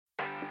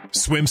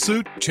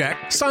Swimsuit? Check.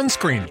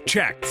 Sunscreen?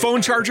 Check. Phone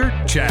charger?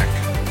 Check.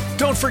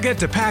 Don't forget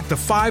to pack the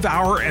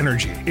 5-Hour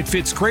Energy. It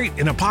fits great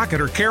in a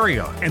pocket or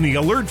carry-on, and the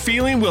alert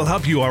feeling will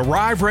help you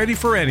arrive ready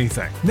for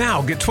anything.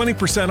 Now get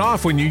 20%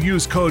 off when you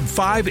use code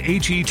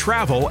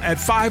 5HETRAVEL at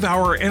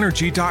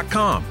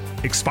 5hourenergy.com.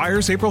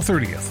 Expires April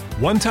 30th.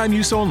 One-time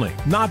use only.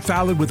 Not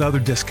valid with other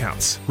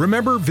discounts.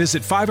 Remember,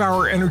 visit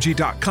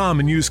 5hourenergy.com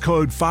and use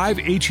code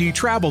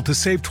 5HETRAVEL to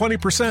save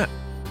 20%.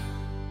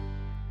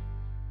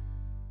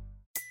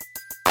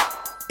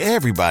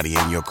 Everybody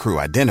in your crew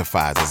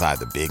identifies as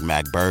either Big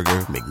Mac Burger,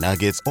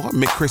 McNuggets, or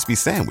McCrispy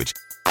Sandwich.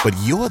 But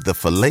you're the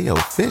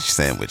Filet-O-Fish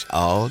Sandwich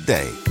all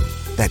day.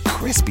 That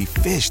crispy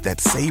fish, that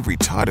savory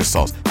tartar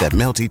sauce, that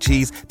melty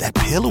cheese, that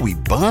pillowy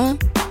bun.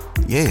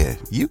 Yeah,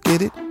 you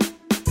get it.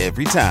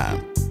 Every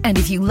time. And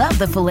if you love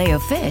the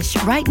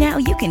Filet-O-Fish, right now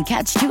you can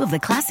catch two of the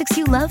classics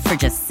you love for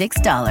just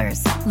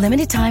 $6.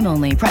 Limited time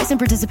only. Price and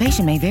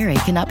participation may vary.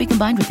 Cannot be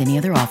combined with any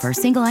other offer.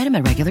 Single item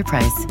at regular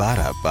price.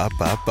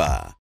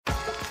 Ba-da-ba-ba-ba.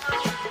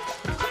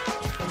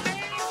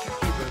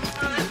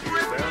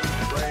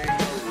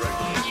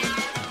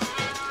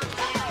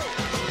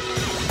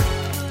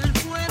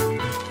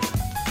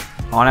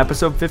 On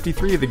episode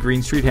 53 of the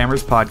Green Street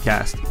Hammers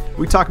podcast,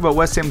 we talk about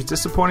West Ham's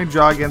disappointing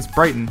draw against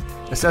Brighton,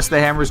 assess the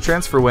Hammers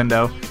transfer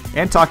window,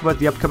 and talk about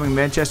the upcoming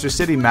Manchester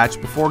City match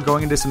before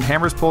going into some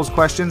Hammers polls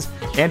questions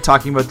and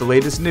talking about the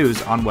latest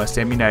news on West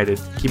Ham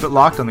United. Keep it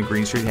locked on the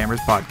Green Street Hammers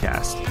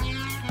podcast.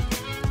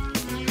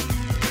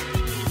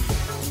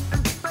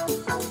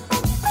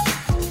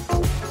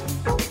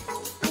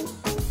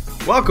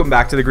 Welcome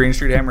back to the Green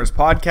Street Hammers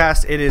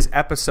podcast. It is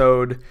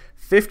episode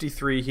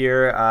 53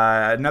 here.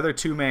 Another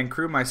two-man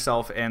crew,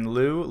 myself and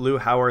Lou. Lou,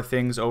 how are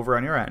things over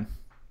on your end?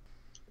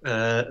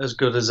 As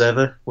good as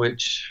ever,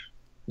 which,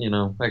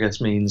 I guess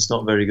means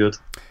not very good.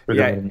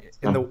 Yeah,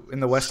 in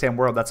the West Ham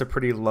world, that's a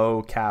pretty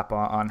low cap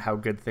on how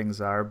good things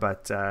are,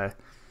 but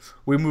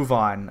we move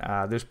on.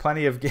 There's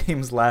plenty of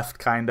games left,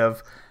 kind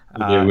of.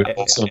 We've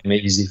got some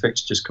easy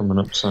fixtures coming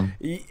up, so.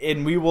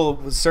 And we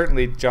will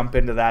certainly jump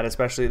into that,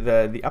 especially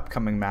the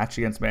upcoming match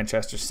against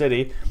Manchester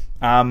City.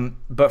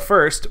 But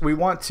first, we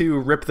want to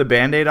rip the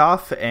Band-Aid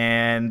off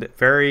and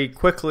very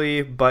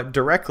quickly but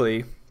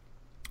directly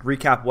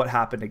recap what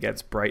happened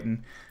against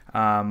Brighton.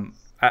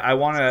 I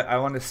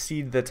want to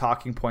cede the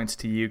talking points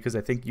to you because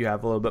I think you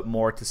have a little bit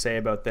more to say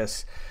about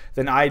this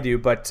than I do.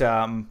 But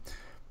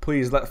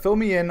please fill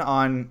me in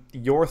on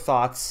your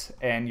thoughts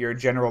and your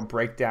general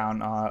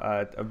breakdown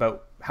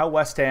about how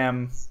West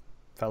Ham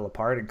fell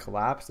apart and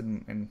collapsed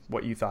and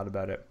what you thought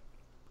about it.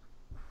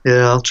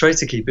 Yeah, I'll try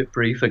to keep it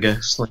brief, I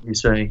guess, like you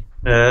say.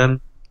 The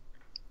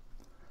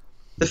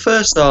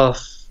first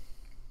half,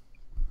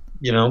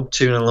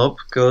 2-0 up,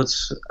 good.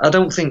 I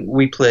don't think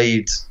we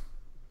played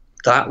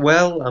that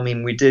well. I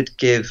mean, we did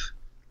give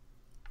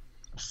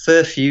a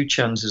fair few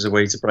chances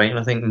away to Brighton.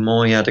 I think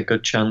Moy had a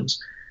good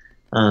chance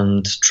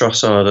and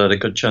Trossard had a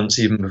good chance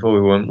even before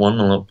we went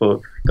 1-0 up. But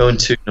going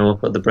 2-0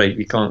 up at the break,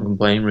 you can't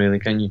complain, really,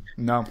 can you?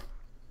 No.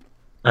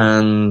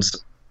 And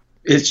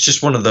it's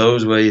just one of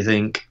those where you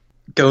think,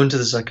 go into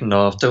the second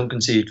half, don't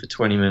concede for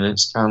 20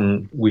 minutes,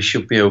 and we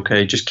should be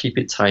okay. Just keep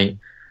it tight.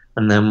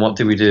 And then what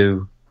do we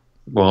do?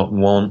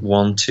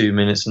 2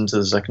 minutes into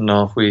the second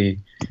half, we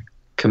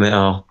commit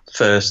our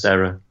first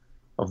error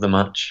of the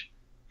match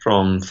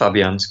from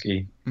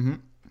Fabianski,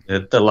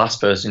 the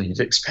last person you'd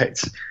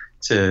expect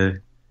to,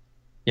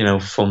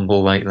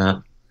 fumble like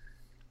that.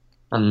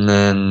 And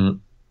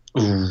then,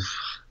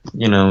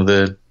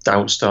 the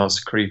doubt starts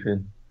to creep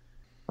in.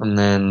 And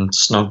then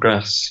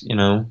Snodgrass,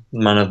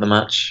 man of the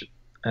match,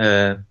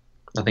 I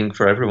think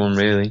for everyone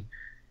really,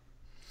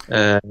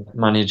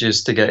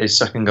 manages to get his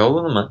second goal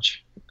of the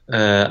match.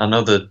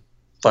 Another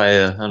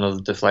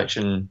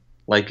deflection,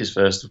 like his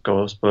first, of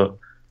course, but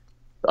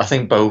I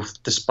think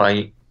both,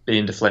 despite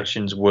being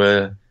deflections,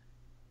 were,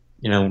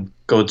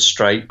 good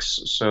strikes,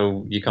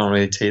 so you can't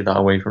really take that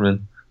away from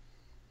him.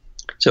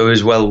 So he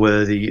was well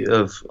worthy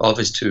of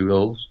his 2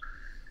 goals.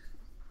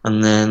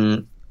 And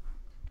then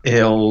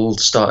it all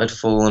started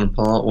falling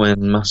apart when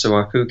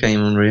Masuaku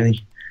came on,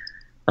 really.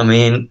 I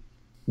mean,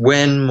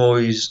 when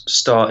Moyes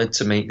started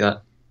to make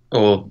that,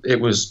 or it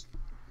was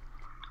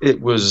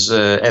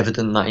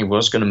evident that he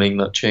was going to make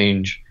that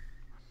change,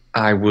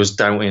 I was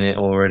doubting it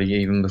already,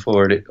 even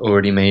before it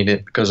already made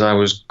it, because I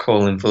was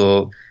calling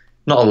for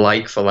not a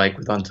like-for-like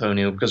with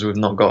Antonio, because we've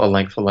not got a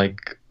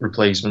like-for-like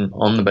replacement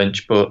on the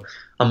bench, but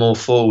a more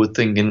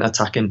forward-thinking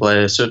attacking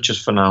player such as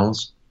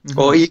Fornals,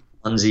 or even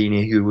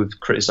Lanzini, who we've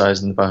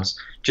criticised in the past,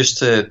 just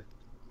to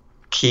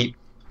keep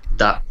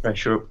that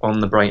pressure up on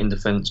the Brighton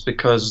defence,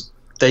 because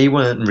they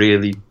weren't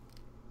really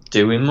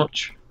doing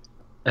much.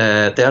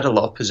 They had a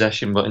lot of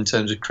possession, but in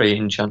terms of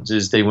creating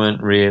chances, they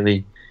weren't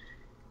really,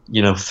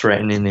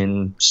 threatening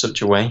in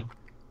such a way.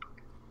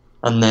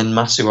 And then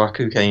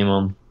Masuaku came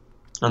on,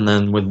 and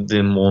then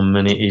within 1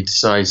 minute he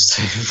decides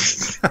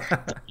to.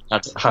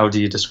 How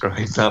do you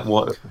describe that?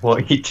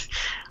 What he?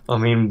 I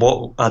mean,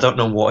 I don't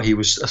know what he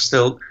was.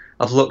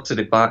 I've looked at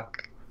it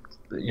back.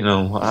 I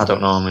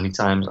don't know how many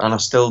times, and I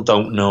still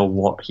don't know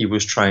what he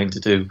was trying to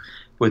do.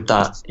 with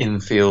that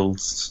infield,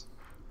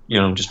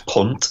 just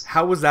punt.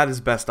 How was that his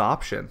best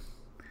option?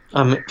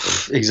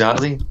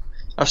 Exactly.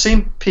 I've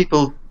seen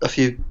a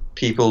few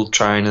people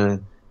trying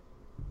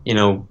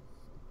to,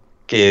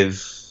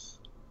 give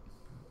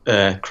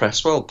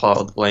Cresswell part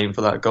of the blame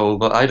for that goal,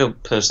 but I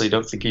personally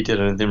don't think he did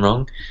anything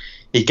wrong.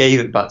 He gave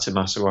it back to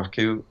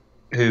Masuaku,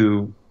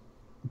 who,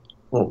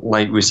 well,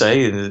 like we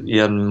say, he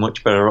had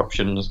much better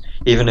options.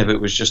 Even if it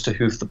was just to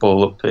hoof the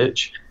ball up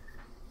pitch,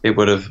 it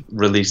would have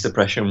released the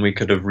pressure and we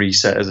could have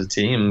reset as a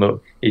team, but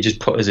he just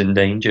put us in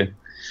danger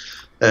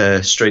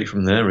straight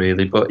from there,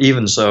 really. But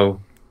even so,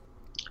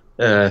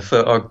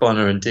 for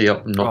Ogbonna and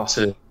Diop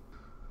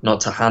not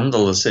to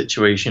handle the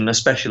situation,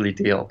 especially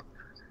Diop,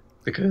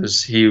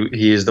 because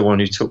he is the one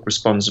who took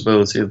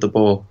responsibility of the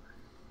ball.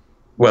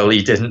 Well,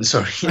 he didn't,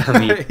 sorry.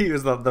 He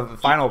was the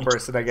final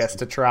person, I guess,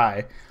 to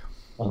try.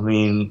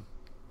 And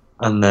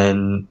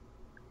then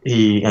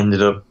he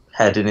ended up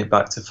heading it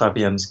back to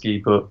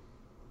Fabianski, but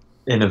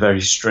in a very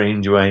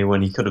strange way,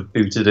 when he could have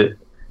booted it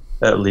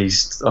at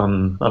least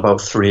on about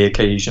 3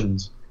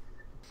 occasions.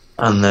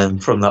 And then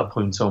from that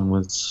point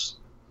onwards,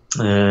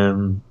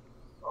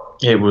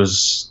 it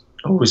was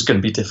always going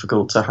to be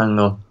difficult to hang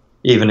on.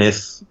 Even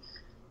if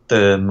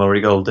the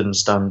Murray goal didn't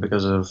stand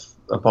because of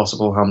a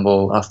possible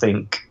handball, I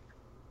think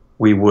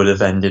we would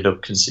have ended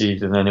up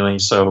conceding anyway.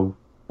 So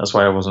that's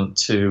why I wasn't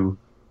too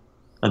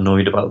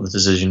annoyed about the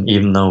decision,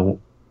 even though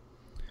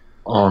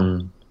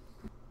on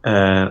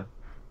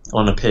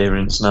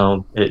appearance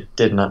now it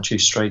didn't actually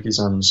strike his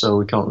hand, so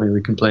we can't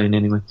really complain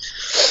anyway.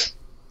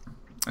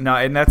 No,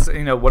 and that's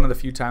one of the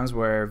few times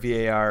where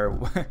VAR,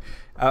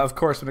 of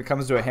course, when it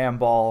comes to a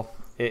handball,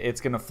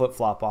 it's going to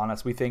flip-flop on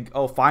us. We think,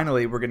 oh,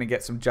 finally we're going to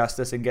get some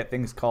justice and get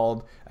things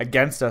called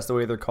against us the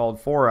way they're called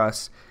for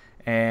us,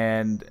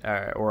 and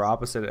or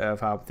opposite of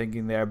how I'm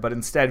thinking there. But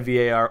instead,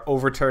 VAR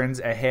overturns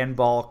a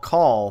handball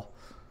call,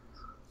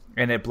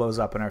 and it blows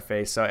up in our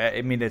face. So,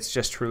 I mean, it's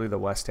just truly the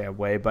West Ham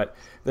way. But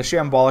the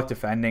shambolic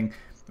defending,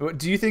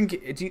 do you think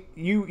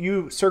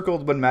you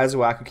circled when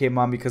Masuaku came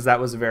on because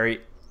that was a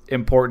very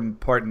important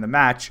part in the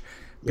match,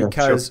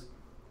 because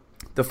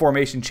the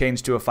formation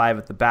changed to a 5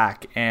 at the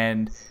back,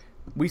 and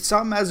we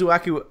saw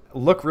Masuaku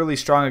look really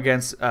strong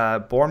against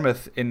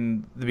Bournemouth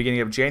in the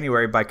beginning of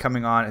January by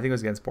coming on. I think it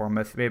was against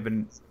Bournemouth. It may have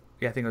been,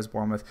 I think it was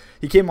Bournemouth.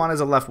 He came on as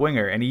a left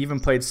winger, and he even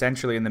played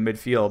centrally in the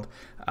midfield.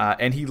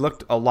 And he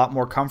looked a lot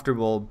more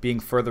comfortable being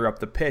further up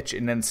the pitch.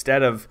 And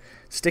instead of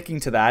sticking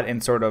to that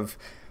and sort of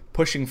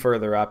pushing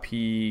further up,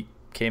 he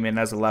came in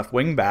as a left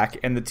wing back.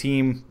 And the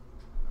team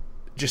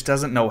just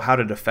doesn't know how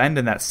to defend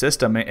in that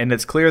system. And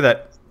it's clear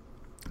that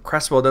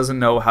Cresswell doesn't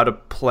know how to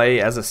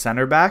play as a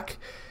center back.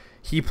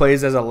 He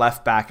plays as a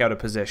left back out of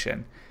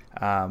position,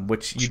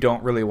 which you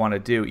don't really want to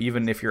do,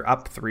 even if you're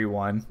up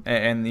 3-1,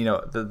 and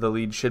the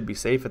lead should be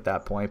safe at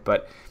that point.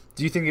 But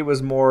do you think it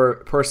was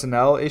more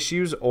personnel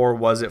issues, or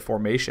was it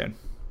formation?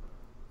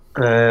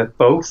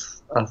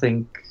 Both. I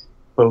think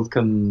both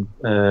can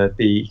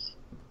be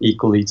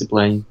equally to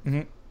blame.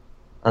 Mm-hmm.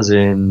 As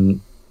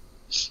in,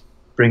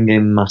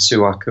 bringing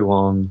Masuaku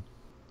on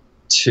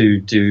to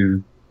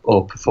do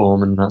or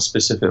perform in that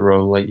specific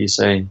role, like you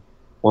say,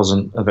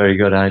 wasn't a very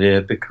good idea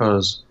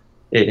because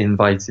it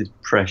invited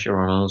pressure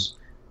on us.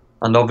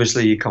 And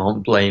obviously you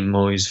can't blame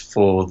Moyes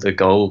for the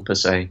goal per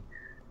se,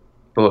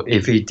 but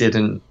if he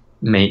didn't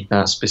make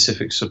that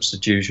specific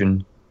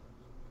substitution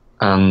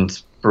and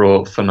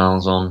brought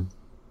Fornals on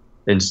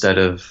instead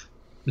of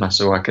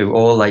Masuaku,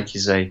 or like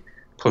you say,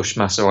 push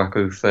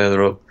Masuaku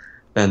further up,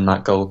 then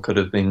that goal could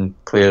have been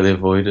clearly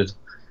avoided,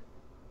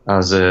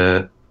 as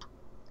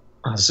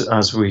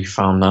we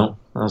found out,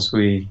 as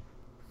we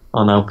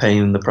are now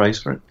paying the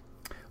price for it.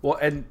 Well,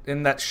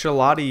 and that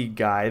Shalati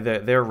guy,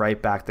 their right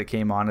back that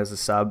came on as a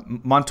sub,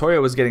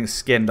 Montoya was getting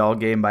skinned all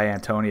game by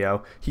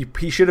Antonio.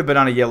 He should have been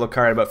on a yellow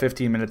card about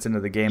 15 minutes into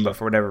the game, but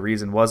for whatever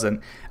reason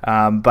wasn't.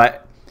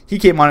 But he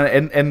came on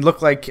and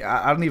looked like,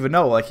 I don't even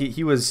know, like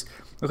he looked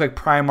like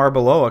prime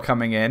Arbeloa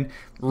coming in,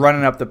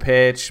 running up the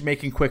pitch,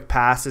 making quick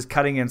passes,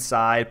 cutting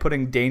inside,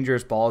 putting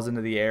dangerous balls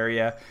into the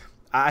area.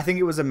 I think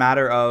it was a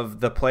matter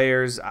of the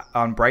players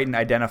on Brighton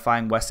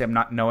identifying West Ham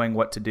not knowing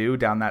what to do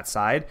down that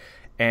side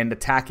and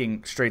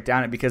attacking straight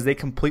down it, because they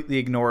completely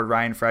ignored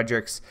Ryan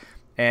Fredericks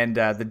and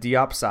the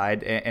Diop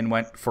side and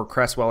went for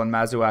Cresswell and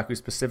Masuaku,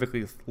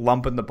 specifically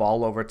lumping the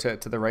ball over to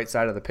the right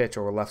side of the pitch,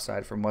 or left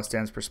side from West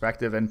Ham's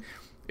perspective. And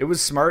it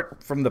was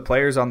smart from the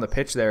players on the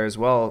pitch there as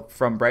well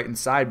from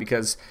Brighton's side,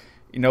 because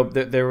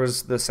there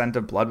was the scent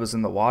of blood was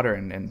in the water,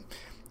 and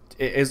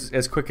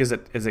as quick as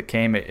it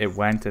came, it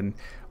went, and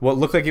what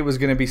looked like it was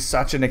going to be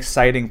such an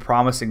exciting,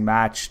 promising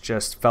match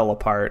just fell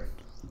apart.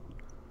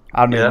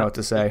 I don't even know what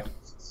to say.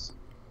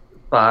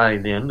 By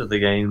the end of the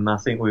game, I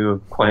think we were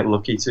quite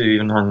lucky to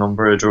even hang on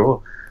for a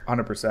draw.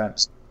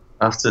 100%.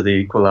 After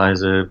the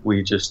equaliser,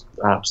 we just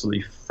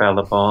absolutely fell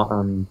apart,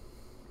 and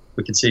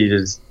we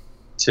conceded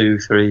 2,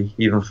 3,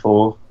 even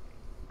 4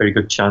 very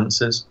good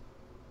chances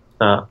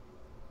that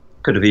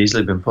could have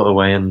easily been put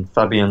away, and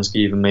Fabianski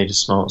even made a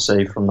smart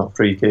save from that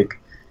free kick.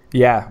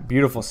 Yeah,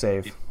 beautiful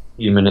save. A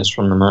few minutes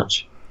from the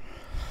match.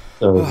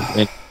 So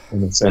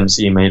in a sense,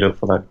 he made up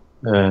for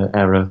that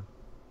error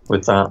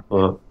with that.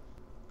 But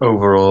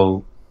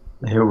overall,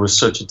 it was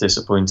such a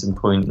disappointing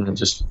point, and it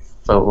just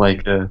felt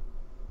like a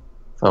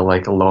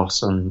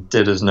loss, and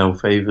did us no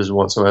favours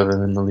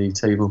whatsoever in the league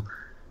table.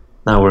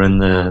 Now we're in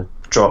the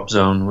drop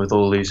zone with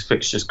all these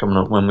fixtures coming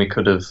up, when we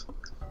could have,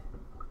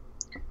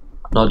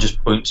 not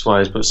just points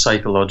wise, but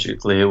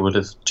psychologically, it would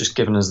have just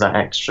given us that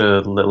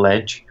extra little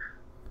edge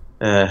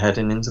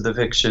heading into the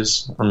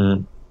fixtures,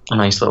 and a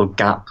nice little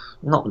gap.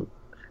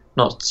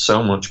 Not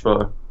so much,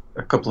 but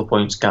a couple of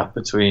points gap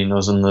between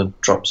us and the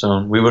drop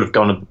zone. We would have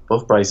gone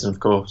above Brighton, of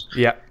course.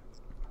 Yeah.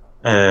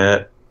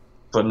 But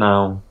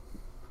now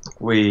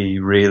we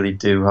really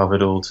do have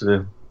it all to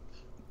do.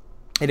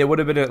 And it would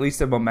have been at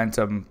least a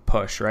momentum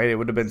push, right? It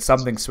would have been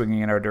something swinging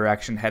in our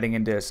direction heading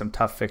into some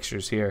tough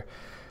fixtures here.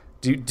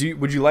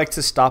 Would you like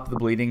to stop the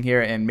bleeding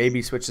here and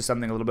maybe switch to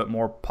something a little bit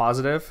more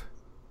positive?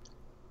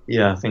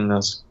 Yeah, I think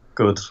that's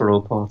good for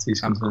all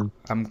parties concerned.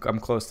 I'm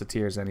close to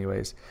tears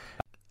anyways.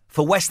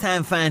 For West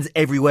Ham fans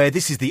everywhere,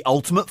 this is the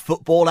ultimate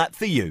football app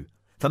for you.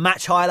 For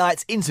match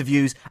highlights,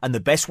 interviews, and the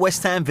best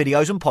West Ham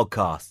videos and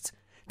podcasts.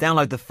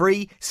 Download the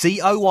free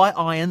COY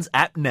Irons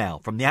app now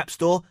from the App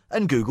Store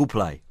and Google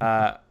Play.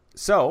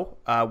 So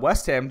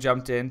West Ham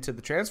jumped into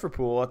the transfer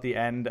pool at the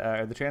end,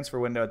 the transfer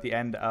window at the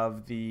end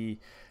of the.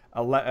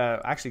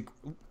 Actually,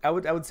 I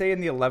would say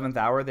in the 11th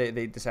hour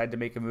they decided to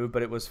make a move,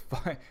 but it was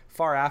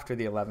far after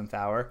the 11th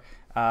hour,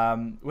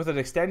 with an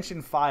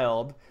extension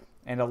filed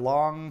and a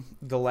long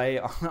delay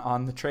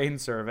on the train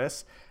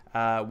service.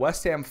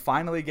 West Ham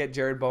finally get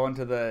Jared Bowen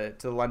to the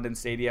London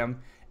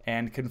Stadium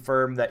and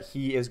confirm that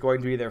he is going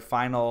to be their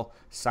final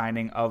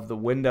signing of the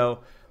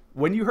window.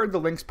 When you heard the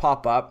links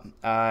pop up,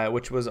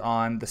 which was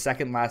on the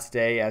second last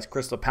day as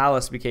Crystal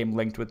Palace became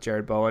linked with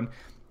Jared Bowen,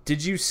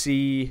 did you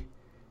see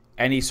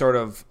any sort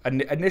of,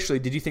 initially,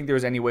 did you think there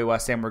was any way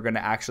West Ham were going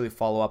to actually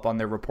follow up on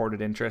their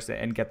reported interest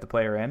and get the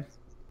player in?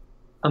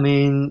 I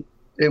mean,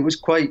 it was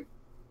quite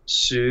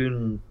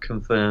soon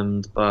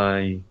confirmed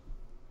by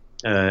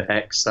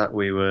X that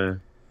we were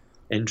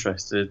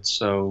interested,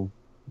 so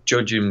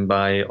judging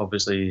by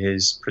obviously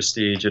his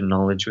prestige and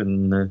knowledge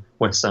within the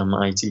West Ham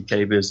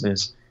ITK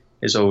business,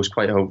 is always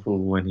quite hopeful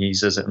when he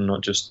says it and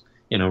not just,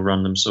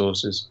 random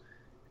sources.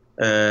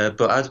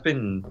 But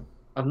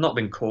I've not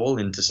been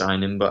calling to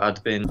sign him, but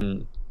I'd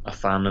been a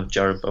fan of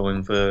Jared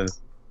Bowen for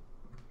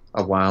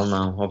a while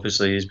now.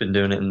 Obviously, he's been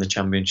doing it in the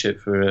Championship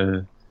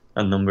for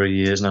a number of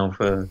years now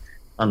for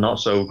a not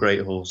so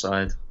great Hull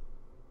side,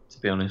 to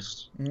be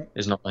honest. Mm-hmm.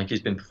 It's not like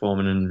he's been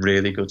performing in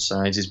really good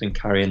sides. He's been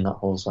carrying that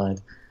Hull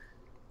side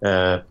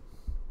for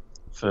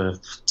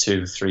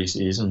 2-3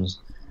 seasons.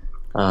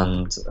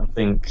 And I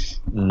think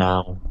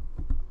now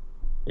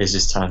is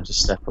his time to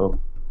step up.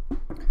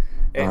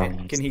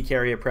 And can he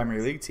carry a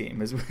Premier League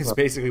team is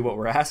basically what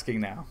we're asking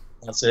now.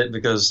 That's it,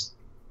 because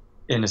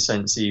in a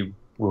sense he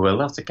will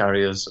have to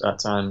carry us at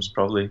times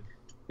probably,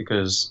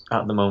 because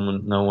at the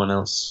moment no one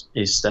else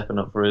is stepping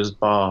up for us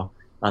bar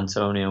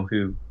Antonio,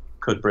 who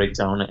could break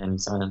down at any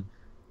time,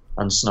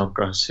 and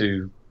Snodgrass,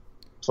 who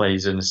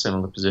plays in a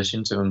similar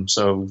position to him.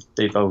 So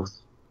they both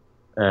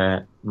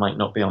might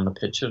not be on the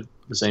pitch at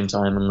the same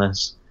time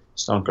unless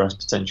Snodgrass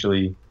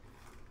potentially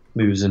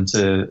moves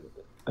into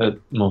a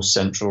more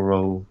central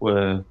role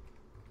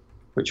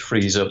which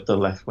frees up the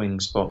left wing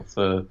spot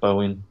for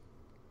Bowen,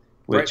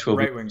 which will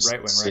right wing.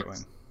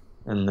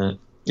 In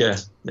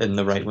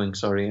the right wing,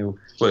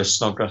 where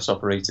Snodgrass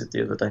operated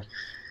the other day.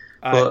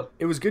 But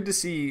it was good to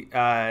see.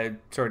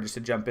 Sorry, just to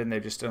jump in there,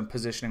 just on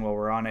positioning while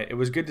we're on it. It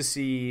was good to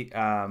see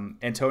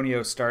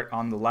Antonio start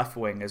on the left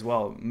wing as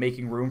well,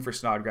 making room for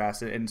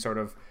Snodgrass and sort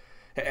of.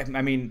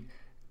 I mean,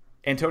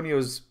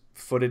 Antonio's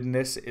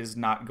footedness is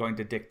not going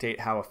to dictate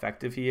how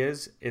effective he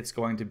is. It's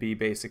going to be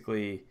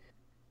basically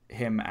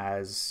him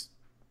as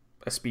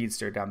a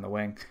speedster down the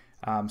wing.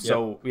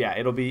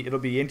 It'll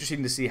be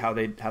interesting to see how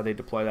they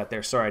deploy that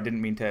there. Sorry, I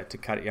didn't mean to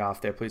cut you off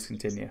there. Please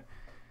continue.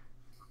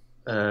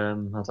 I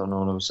don't know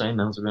what I was saying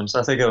now, to be honest.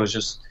 I think I was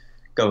just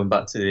going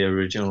back to the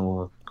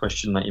original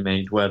question that you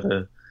made,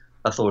 whether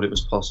I thought it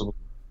was possible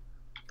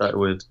that it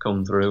would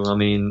come through. I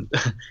mean,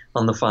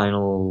 on the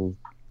final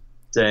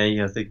day,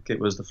 I think it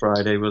was the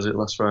Friday, was it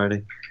last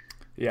Friday?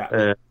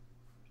 Yeah.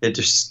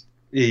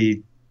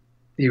 He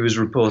was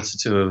reported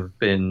to have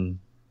been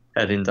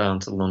heading down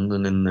to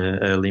London in the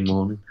early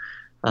morning,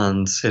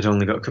 and it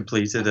only got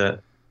completed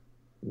at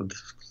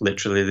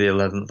literally the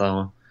 11th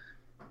hour.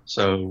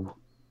 So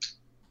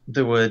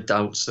there were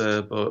doubts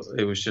there, but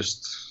it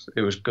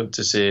was good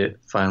to see it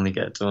finally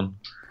get done.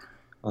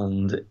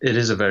 And it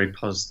is a very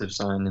positive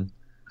signing.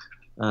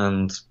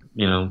 And,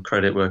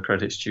 credit where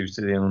credit's due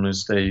to the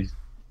owners. They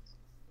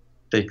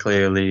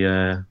clearly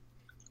had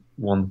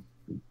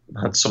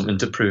something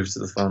to prove to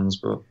the fans,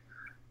 but,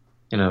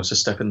 it's a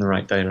step in the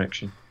right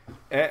direction.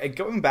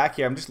 Going back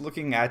here, I'm just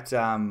looking at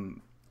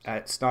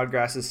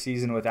Snodgrass's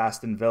season with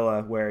Aston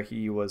Villa, where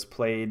he was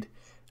played.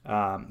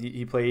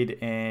 He played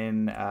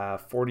in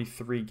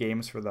 43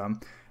 games for them.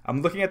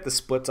 I'm looking at the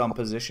splits on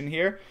position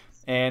here,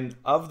 and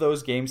of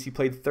those games, he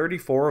played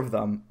 34 of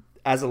them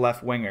as a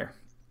left winger.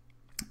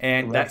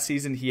 And Right. that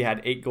season he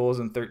had 8 goals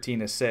and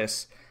 13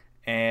 assists.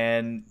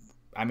 And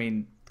I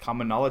mean,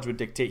 common knowledge would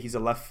dictate he's a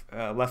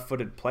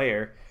left-footed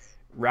player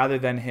rather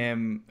than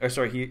him. Or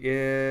sorry,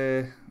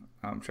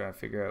 I'm trying to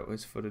figure out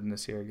his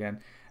footedness here again.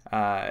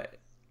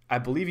 I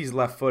believe he's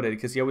left-footed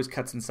because he always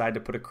cuts inside to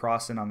put a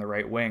cross in on the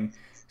right wing.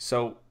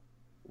 So,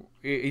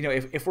 you know,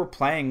 if we're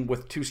playing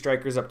with 2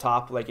 strikers up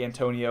top like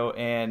Antonio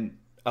and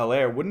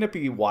Allaire, wouldn't it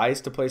be wise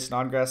to play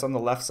Snodgrass on the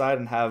left side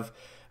and have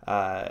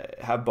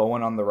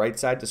Bowen on the right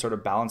side to sort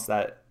of balance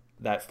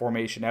that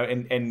formation out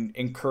and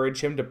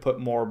encourage him to put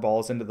more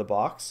balls into the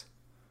box?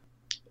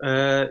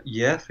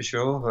 Yeah, for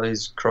sure.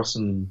 His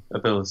crossing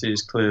ability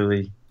is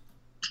clearly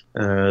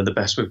the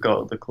best we've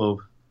got at the club,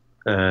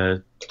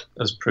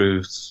 as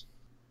proved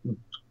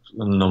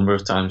a number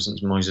of times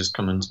since Moises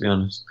come in, to be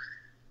honest.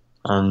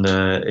 And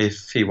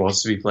if he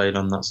was to be played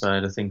on that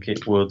side, I think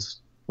it would,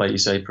 like you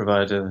say,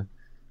 provide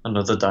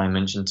another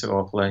dimension to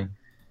our play.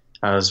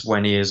 As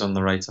when he is on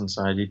the right-hand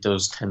side, he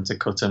does tend to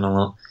cut in a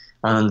lot.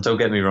 And don't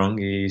get me wrong,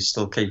 he's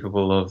still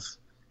capable of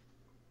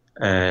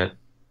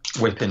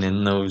whipping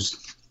in those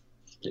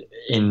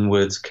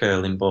inwards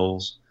curling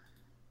balls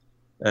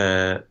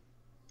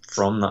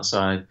from that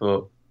side.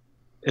 But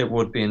it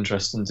would be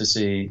interesting to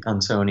see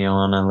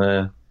Antonio and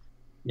Allaire,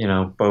 you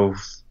know,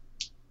 both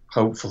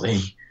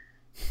hopefully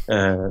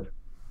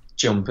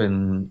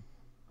jumping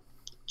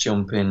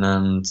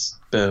and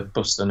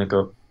busting a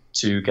gut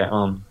to get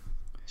on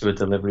to a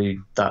delivery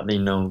that they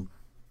know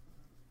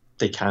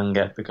they can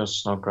get because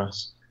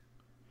Snodgrass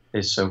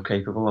is so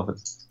capable of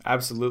it.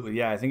 Absolutely,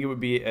 yeah. I think it would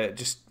be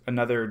just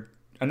another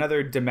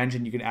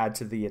dimension you can add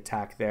to the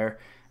attack there.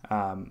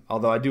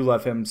 Although I do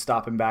love him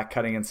stopping back,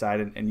 cutting inside,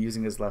 and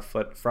using his left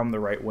foot from the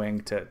right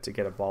wing to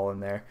get a ball in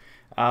there.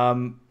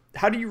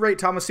 How do you rate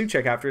Thomas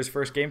Souček after his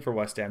first game for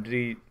West Ham?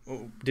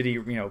 Did he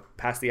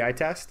pass the eye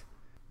test?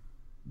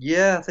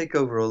 Yeah, I think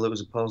overall it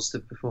was a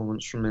positive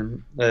performance from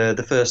him.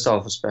 The first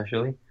half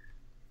especially.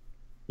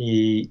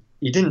 He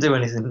didn't do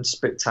anything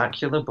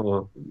spectacular,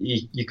 but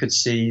you could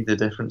see the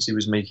difference he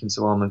was making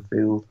to our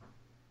midfield.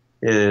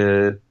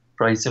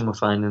 Brighton were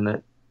finding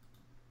it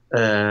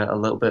a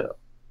little bit,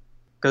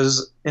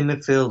 because in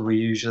midfield we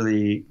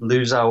usually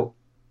lose out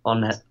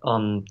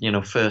on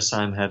first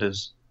time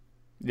headers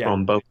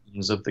from both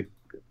ends of the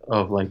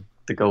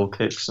goal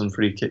kicks and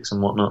free kicks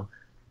and whatnot,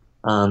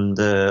 and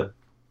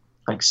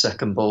like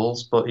second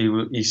balls. But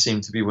he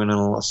seemed to be winning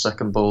a lot of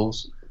second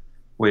balls,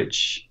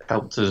 which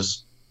helped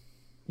us,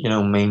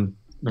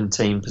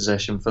 maintain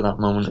possession for that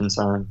moment in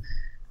time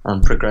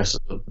and progress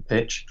up the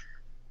pitch.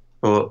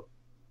 But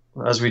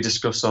as we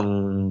discussed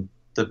on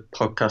the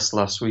podcast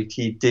last week,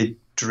 he did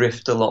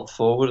drift a lot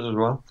forward as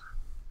well,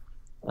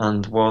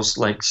 and was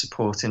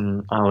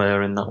supporting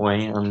Allaire in that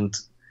way, and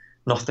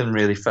nothing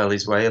really fell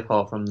his way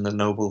apart from the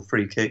noble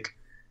free kick.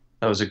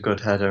 That was a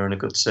good header and a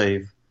good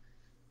save,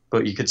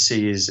 but you could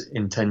see his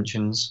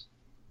intentions,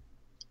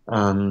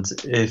 and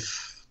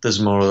if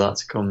there's more of that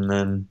to come,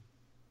 then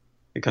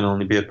it can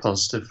only be a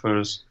positive for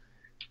us.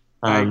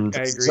 And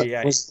I agree.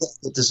 Yeah. I was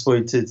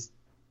disappointed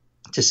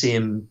to see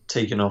him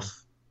taken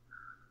off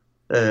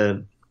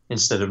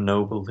instead of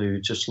Noble,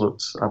 who just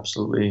looked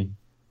absolutely,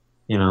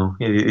 he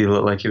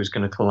looked like he was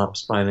going to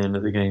collapse by the end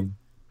of the game.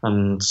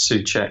 And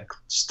Souček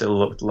still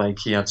looked like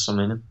he had some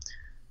in him.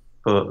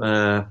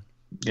 But,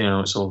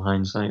 it's all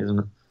hindsight, isn't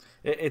it?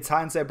 It's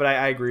hindsight, but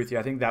I agree with you.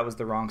 I think that was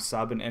the wrong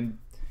sub, and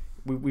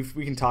we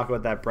can talk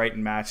about that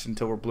Brighton match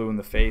until we're blue in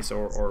the face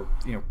or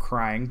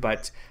crying,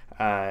 but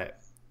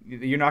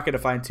you're not going to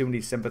find too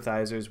many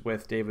sympathizers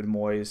with David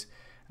Moyes.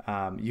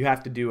 You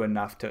have to do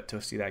enough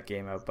to see that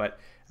game out. But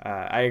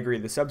I agree,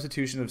 the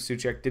substitution of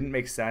Souček didn't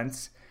make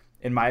sense,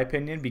 in my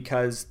opinion,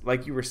 because,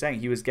 like you were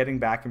saying, he was getting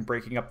back and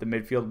breaking up the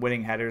midfield,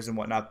 winning headers and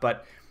whatnot,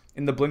 but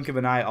in the blink of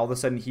an eye, all of a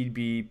sudden he'd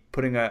be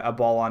putting a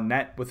ball on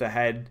net with a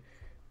head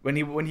when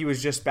he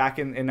was just back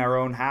in our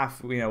own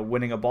half,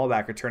 winning a ball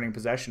back or turning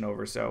possession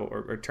over,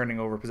 or turning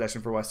over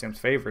possession for West Ham's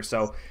favor.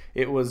 So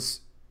it was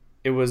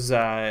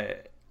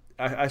a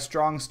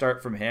strong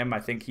start from him. I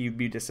think he'd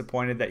be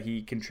disappointed that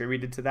he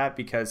contributed to that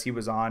because he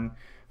was on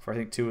for, I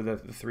think, 2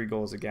 of the 3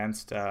 goals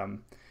against.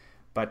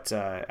 But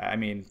I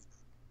mean,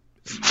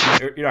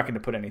 you're not going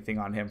to put anything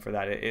on him for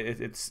that.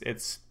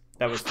 It's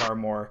that was far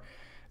more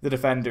the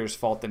defender's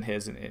fault than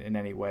his in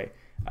any way.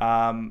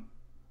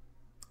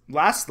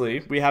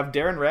 Lastly, we have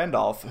Darren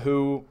Randolph,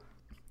 who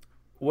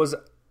was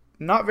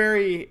not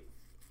very,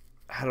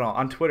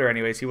 on Twitter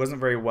anyways, he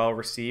wasn't very well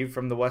received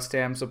from the West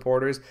Ham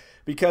supporters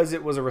because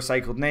it was a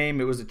recycled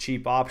name, it was a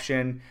cheap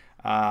option,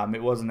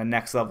 it wasn't a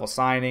next level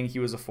signing, he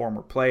was a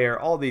former player,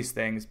 all these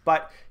things.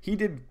 But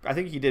I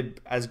think he did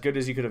as good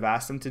as you could have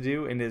asked him to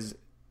do in his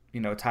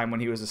time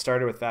when he was a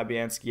starter with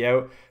Fabianski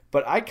out.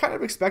 But I kind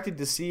of expected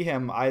to see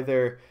him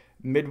either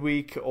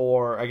midweek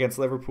or against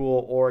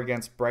Liverpool or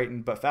against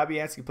Brighton, but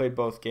Fabianski played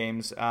both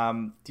games.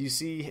 Do you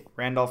see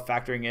Randolph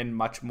factoring in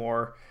much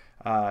more,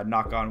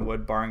 knock on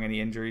wood, barring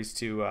any injuries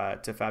to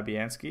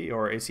Fabianski,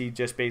 or is he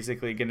just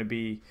basically going to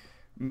be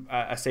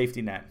a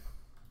safety net?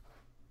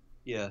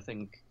 Yeah, I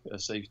think a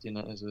safety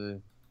net is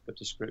a perfect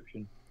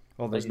description.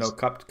 Well, there's no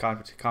cup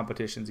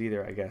competitions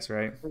either, I guess,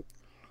 right?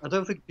 I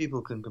don't think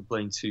people can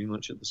complain too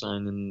much at the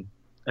signing.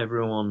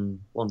 Everyone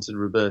wanted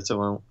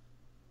Roberto out,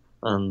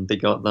 and they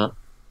got that.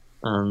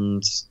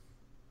 And,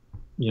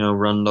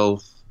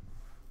 Randolph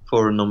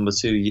for a number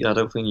 2, I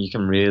don't think you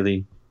can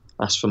really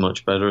ask for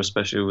much better,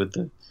 especially with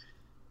the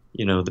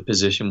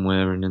position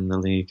we're in the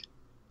league.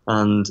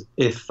 And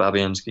if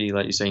Fabianski,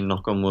 like you say,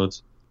 knock on wood,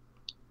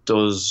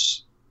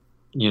 does,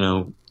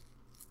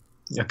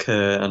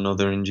 occur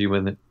another injury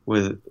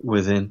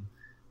with him,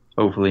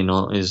 hopefully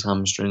not his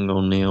hamstring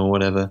or knee or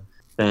whatever,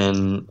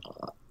 then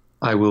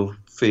I will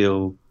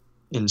feel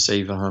in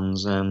safer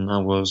hands than I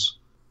was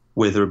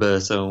with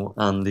Roberto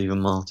and even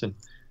Martin.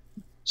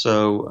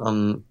 So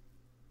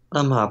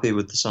I'm happy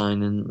with the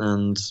signing,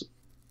 and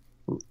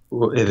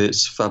if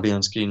it's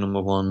Fabianski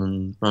number 1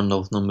 and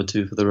Randolph number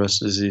 2 for the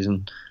rest of the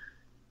season,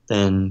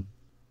 then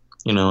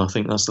I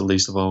think that's the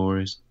least of our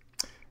worries.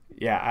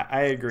 Yeah,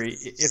 I agree.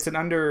 It's an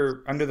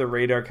under the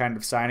radar kind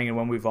of signing, and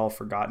one we've all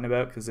forgotten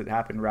about because it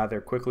happened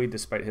rather quickly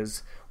despite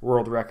his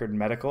world record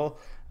medical.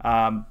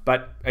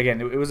 But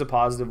again, it was a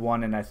positive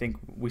one, and I think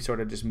we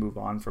sort of just move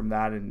on from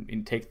that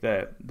and take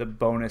the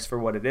bonus for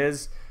what it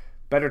is.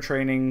 Better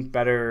training,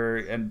 better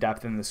and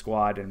depth in the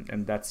squad,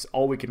 and that's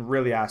all we can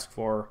really ask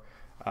for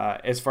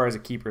as far as a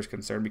keeper is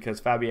concerned, because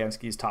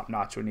Fabianski is top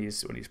notch when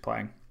he's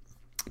playing,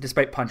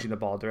 despite punching the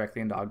ball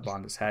directly into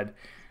Ogbonna's head.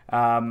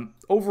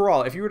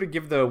 Overall, if you were to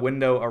give the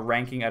window a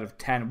ranking out of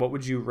 10, what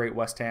would you rate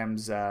West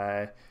Ham's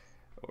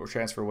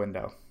transfer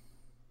window?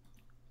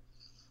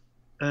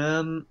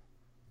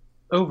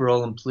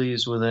 Overall, I'm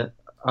pleased with it.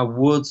 I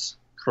would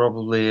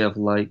probably have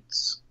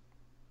liked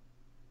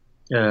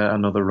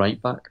another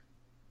right back,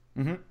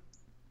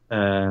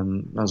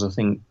 as I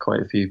think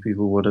quite a few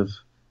people would have.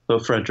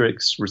 But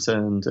Fredericks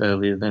returned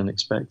earlier than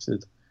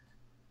expected,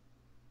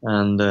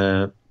 and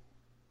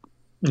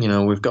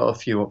we've got a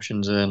few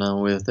options there now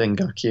with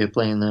Ngakia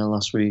playing there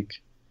last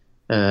week,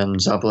 and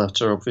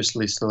Zabaleta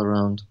obviously still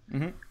around.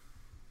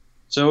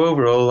 So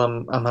overall,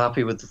 I'm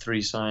happy with the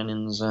 3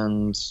 signings,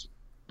 and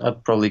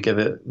I'd probably give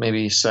it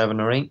maybe 7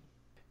 or 8.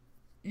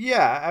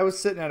 Yeah, I was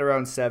sitting at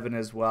around 7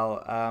 as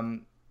well.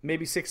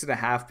 Maybe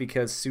 6.5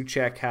 because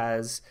Souček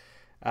has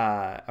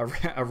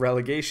a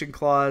relegation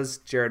clause.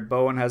 Jared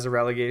Bowen has a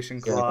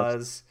relegation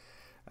clause.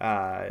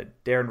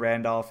 Darren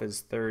Randolph is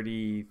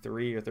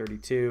 33 or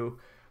 32.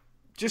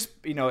 Just,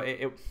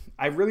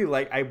 I really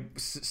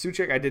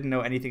Souček I didn't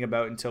know anything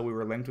about until we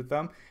were linked with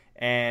them,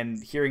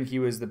 and hearing he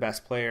was the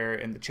best player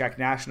in the Czech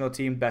national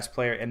team, best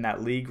player in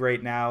that league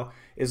right now,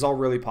 is all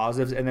really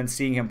positives, and then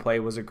seeing him play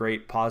was a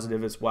great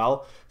positive as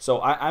well.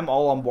 So I'm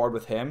all on board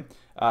with him.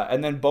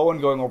 And then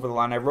Bowen going over the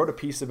line, I wrote a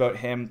piece about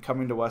him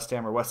coming to West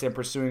Ham, or West Ham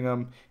pursuing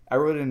him. I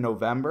wrote it in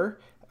November,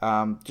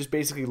 just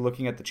basically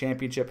looking at the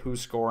championship,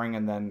 who's scoring,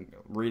 and then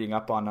reading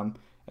up on them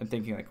and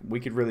thinking, like, we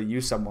could really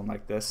use someone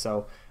like this.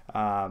 So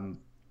I'm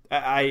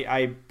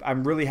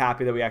really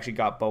happy that we actually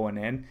got Bowen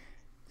in.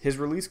 His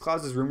release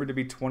clause is rumored to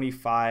be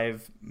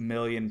 £25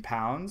 million,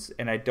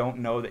 and I don't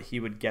know that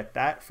he would get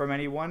that from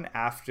anyone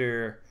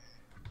after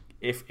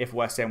if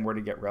West Ham were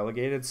to get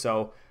relegated.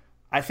 So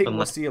I think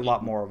we'll see a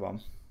lot more of them.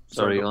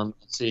 On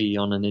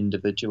an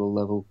individual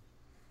level,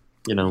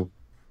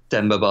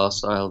 Demba Ba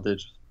style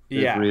did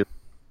really.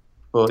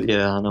 But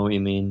yeah, I know what you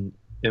mean.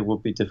 It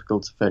would be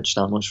difficult to fetch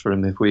that much for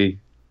him if we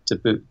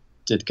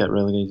did get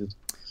relegated.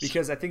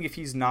 Because I think if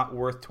he's not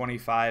worth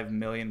 £25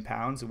 million,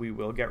 we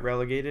will get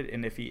relegated.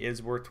 And if he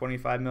is worth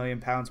 £25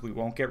 million, we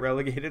won't get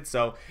relegated.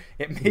 So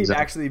it may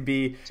actually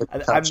be,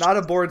 I'm not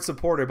a board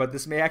supporter, but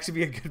this may actually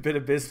be a good bit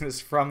of business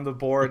from the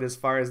board as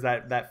far as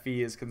that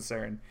fee is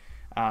concerned.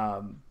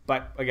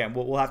 But again,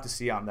 we'll have to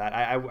see on that.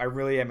 I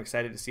really am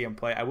excited to see him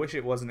play. I wish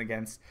it wasn't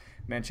against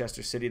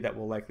Manchester City that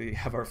we'll likely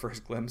have our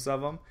first glimpse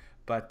of him.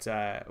 But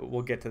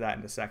we'll get to that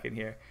in a second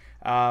here.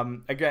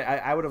 Again,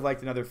 I would have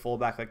liked another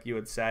fullback like you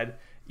had said.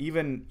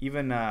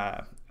 Even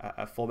a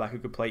fullback who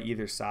could play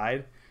either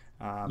side.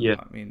 I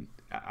mean,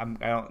 I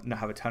don't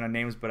have a ton of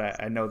names,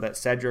 but I know that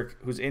Cedric,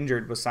 who's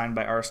injured, was signed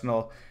by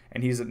Arsenal,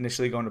 and he's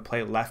initially going to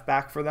play left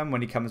back for them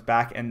when he comes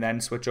back, and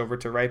then switch over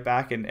to right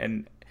back.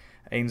 And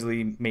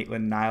Ainsley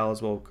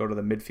Maitland-Niles will go to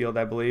the midfield,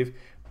 I believe.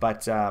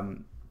 But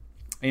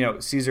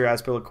Cesar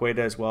Azpilicueta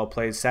as well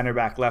plays center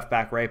back, left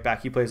back, right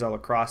back. He plays all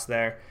across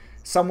there.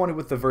 Someone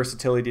with the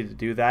versatility to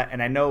do that.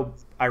 And I know,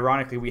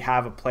 ironically, we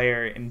have a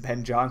player in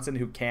Ben Johnson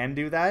who can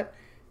do that.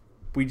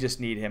 We just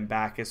need him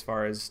back as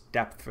far as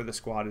depth for the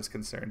squad is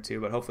concerned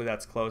too. But hopefully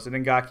that's close. And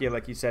Ngakia,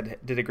 like you said,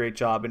 did a great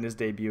job in his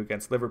debut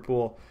against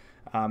Liverpool.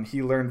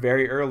 He learned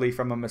very early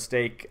from a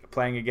mistake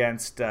playing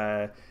against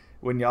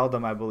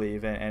Wijnaldum, I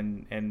believe,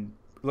 and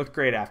looked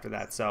great after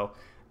that. So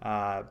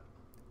I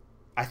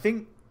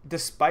think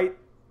despite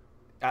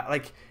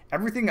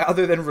everything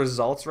other than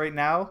results right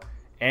now,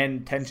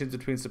 and tensions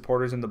between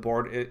supporters and the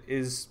board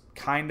is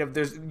kind of,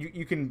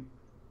 you can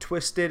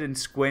twist it and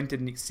squint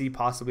and see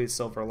possibly a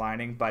silver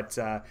lining, but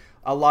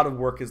a lot of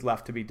work is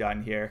left to be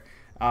done here.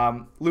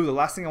 Lou, the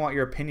last thing I want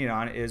your opinion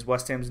on is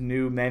West Ham's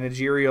new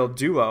managerial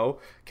duo,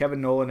 Kevin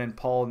Nolan and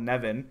Paul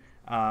Nevin.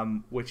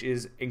 which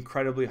is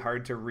incredibly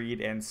hard to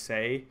read and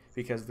say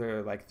because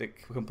they're like the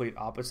complete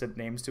opposite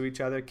names to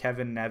each other.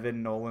 Kevin,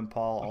 Nevin, Nolan,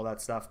 Paul, all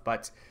that stuff.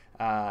 But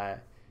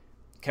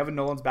Kevin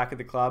Nolan's back at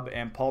the club,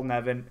 and Paul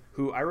Nevin,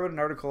 who I wrote an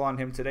article on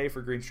him today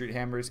for Green Street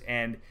Hammers,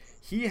 and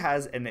he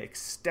has an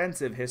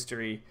extensive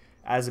history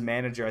as a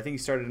manager. I think he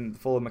started in the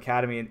Fulham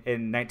Academy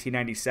in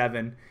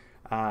 1997,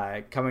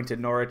 coming to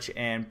Norwich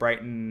and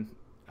Brighton,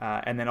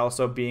 and then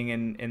also being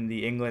in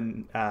the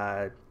England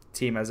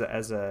team as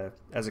a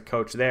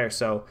coach there.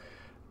 So,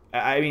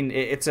 I mean,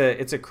 it's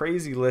a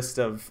crazy list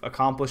of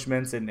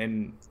accomplishments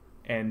and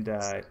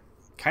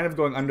kind of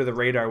going under the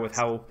radar with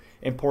how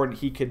important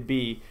he could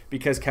be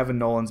because Kevin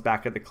Nolan's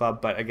back at the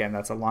club. But again,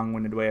 that's a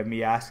long-winded way of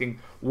me asking,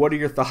 what are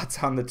your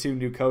thoughts on the two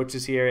new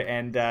coaches here,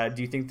 and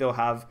do you think they'll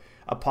have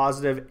a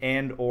positive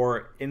and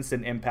or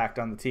instant impact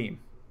on the team?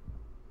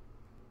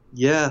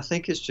 Yeah, I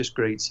think it's just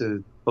great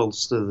to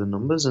bolster the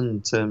numbers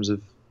in terms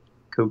of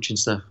coaching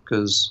staff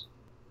because,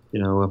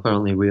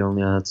 apparently we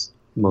only had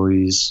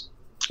Moyes,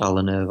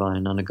 Alan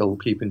Irvine and a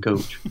goalkeeping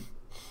coach,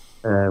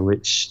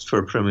 which for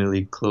a Premier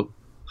League club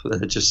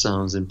it just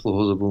sounds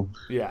implausible.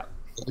 Yeah.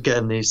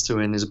 Getting these two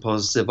in is a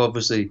positive.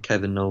 Obviously,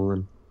 Kevin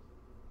Nolan,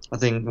 I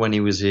think when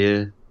he was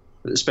here,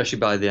 especially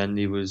by the end,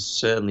 he was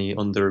certainly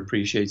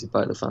underappreciated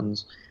by the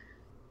fans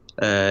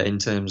in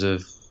terms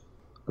of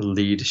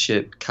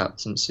leadership,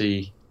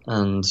 captaincy,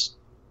 and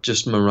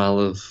just morale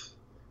of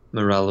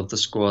the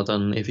squad.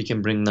 And if he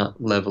can bring that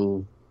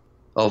level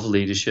of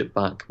leadership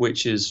back,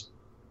 which is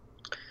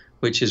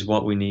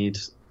what we need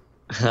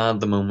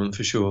at the moment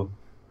for sure,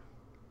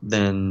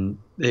 then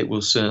it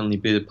will certainly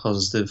be a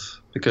positive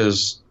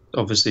because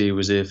obviously he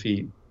was here for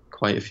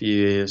quite a few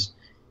years.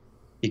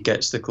 He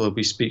gets the club,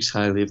 he speaks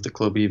highly of the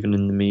club even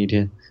in the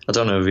media. I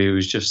don't know if he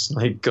was just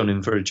like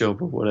gunning for a job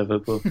or whatever,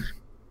 but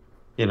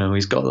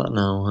he's got that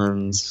now,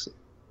 and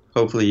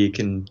hopefully he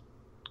can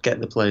get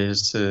the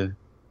players to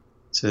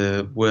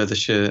wear the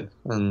shirt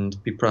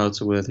and be proud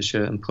to wear the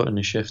shirt and put in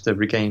a shift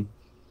every game.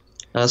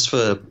 As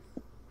for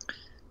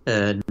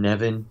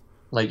Nevin,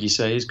 like you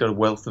say, he's got a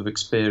wealth of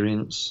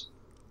experience.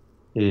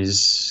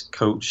 He's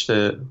coached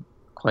at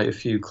quite a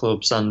few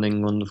clubs and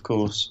England, of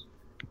course.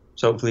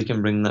 So hopefully he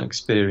can bring that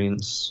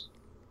experience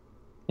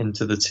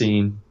into the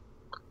team.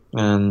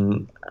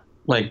 And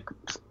I'd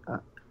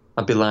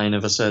be lying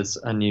if I said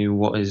I knew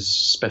what his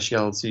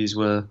specialities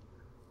were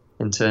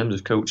in terms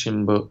of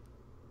coaching, but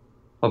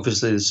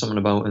obviously there's something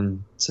about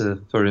him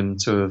for him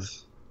to have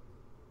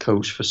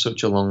coached for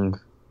such a long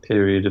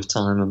period of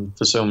time and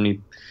for so many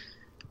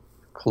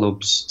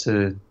clubs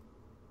to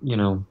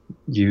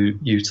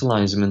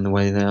utilise him in the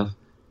way they have.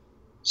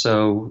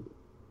 So,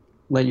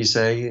 like you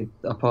say,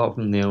 apart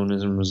from the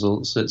owners and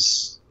results,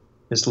 it's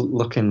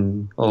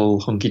looking all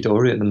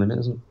hunky-dory at the minute,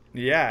 isn't it?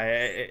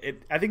 Yeah,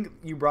 I think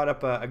you brought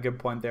up a good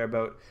point there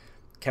about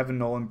Kevin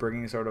Nolan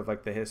bringing sort of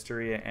like the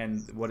history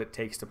and what it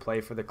takes to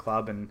play for the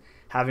club and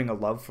having a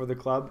love for the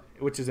club,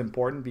 which is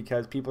important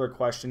because people are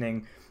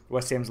questioning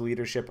West Ham's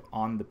leadership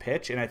on the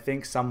pitch. And I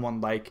think someone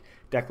like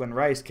Declan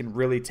Rice can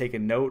really take a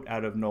note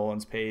out of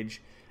Nolan's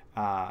page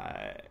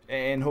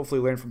and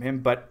hopefully learn from him.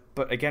 But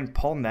again,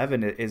 Paul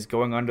Nevin is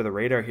going under the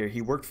radar here.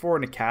 He worked for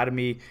an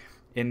academy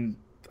in,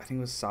 I think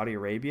it was Saudi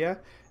Arabia.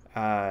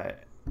 I'm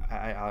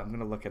going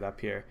to look it up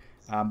here.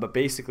 But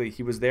basically,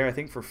 he was there, I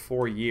think, for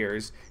 4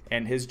 years,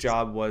 and his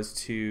job was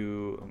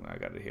to... I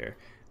got it here.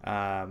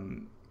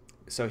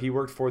 So he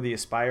worked for the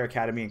Aspire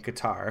Academy in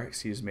Qatar,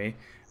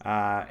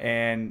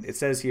 and it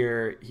says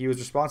here he was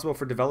responsible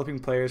for developing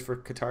players for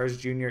Qatar's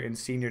junior and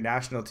senior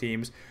national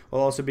teams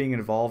while also being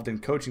involved in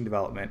coaching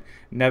development.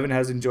 Nevin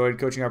has enjoyed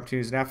coaching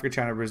opportunities in Africa,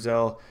 China,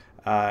 Brazil,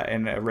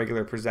 and a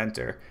regular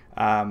presenter.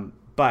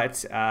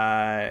 Like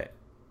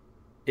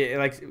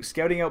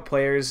scouting out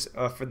players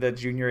for the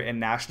junior and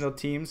national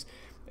teams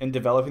and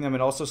developing them,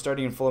 and also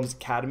starting in Fulham's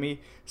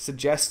academy,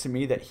 suggests to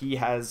me that he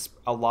has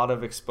a lot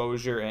of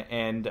exposure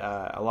and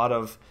a lot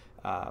of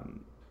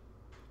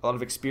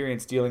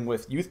experience dealing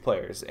with youth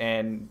players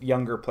and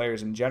younger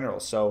players in general.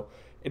 So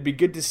it'd be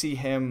good to see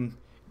him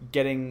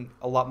getting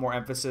a lot more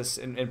emphasis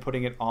and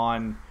putting it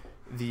on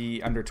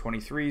the under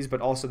 23s,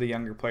 but also the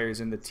younger players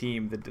in the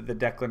team, the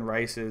Declan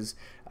Rices,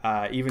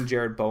 even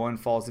Jared Bowen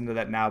falls into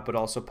that now, but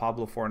also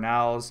Pablo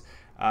Fornals.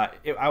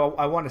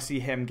 I want to see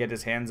him get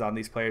his hands on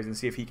these players and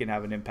see if he can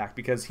have an impact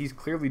because he's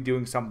clearly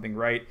doing something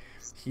right.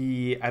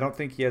 I don't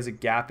think he has a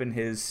gap in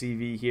his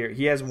CV here.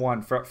 He has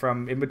one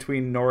from in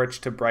between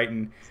Norwich to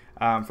Brighton,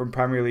 from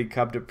Premier League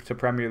club to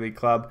Premier League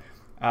club.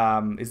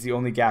 Is the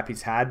only gap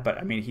he's had, but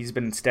I mean he's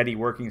been steady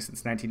working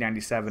since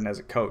 1997 as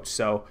a coach.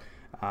 So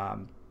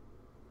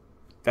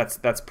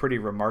that's pretty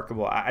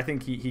remarkable. I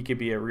think he could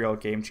be a real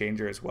game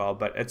changer as well.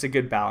 But it's a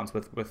good balance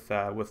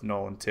with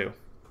Nolan too.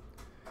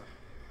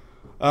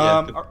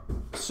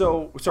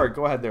 So sorry,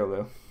 go ahead there,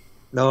 Lou.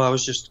 No, I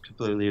was just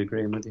completely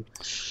agreeing with you.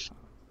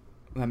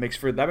 That makes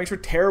for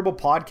terrible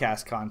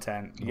podcast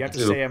content. You have to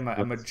say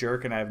I'm a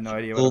jerk and I have no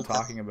idea what I'm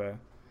talking about.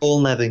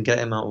 Paul Nevin, get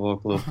him out of our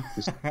club.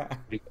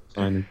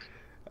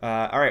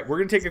 All right, we're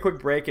going to take a quick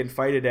break and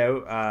fight it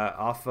out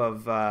off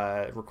of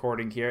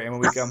recording here. And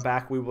when we come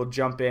back, we will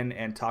jump in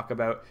and talk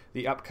about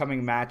the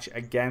upcoming match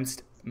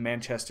against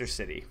Manchester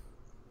City.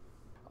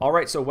 All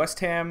right, so West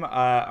Ham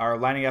are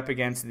lining up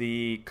against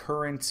the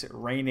current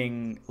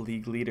reigning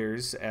league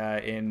leaders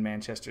in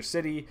Manchester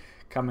City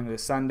coming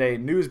this Sunday.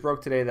 News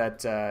broke today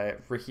that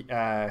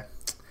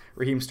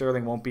Raheem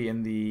Sterling won't be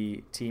in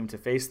the team to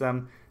face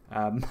them,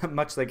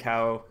 much like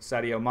how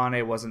Sadio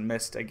Mane wasn't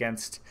missed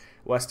against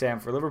West Ham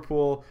for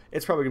Liverpool.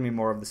 It's probably going to be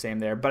more of the same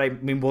there, but I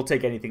mean, we'll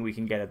take anything we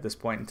can get at this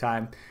point in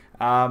time.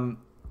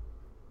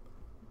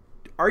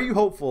 Are you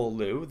hopeful,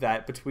 Lou,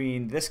 that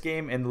between this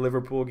game and the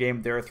Liverpool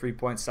game, there are 3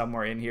 points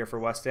somewhere in here for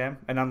West Ham?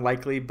 An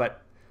unlikely,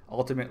 but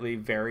ultimately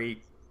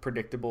very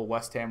predictable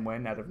West Ham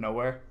win out of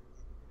nowhere?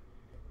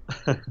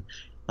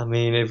 I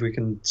mean, if we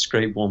can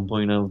scrape 1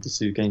 point out of the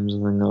 2 games, I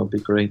think that would be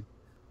great.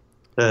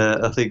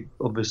 I think,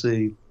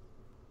 obviously,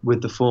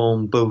 with the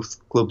form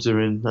both clubs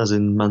are in, as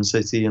in Man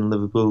City and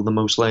Liverpool, the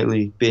most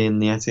likely being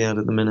the Etihad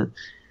at the minute.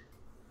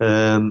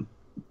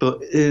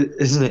 But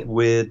isn't it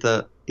weird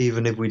that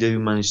even if we do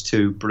manage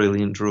 2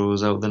 brilliant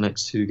draws out of the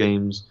next 2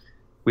 games,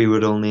 we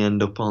would only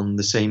end up on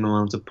the same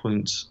amount of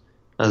points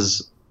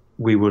as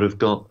we would have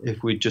got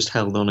if we'd just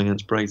held on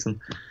against Brighton?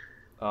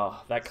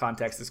 Oh, that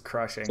context is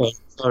crushing.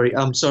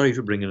 I'm sorry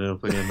for bringing it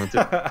up again.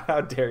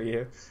 How dare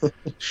you?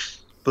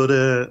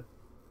 But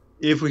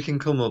if we can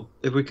come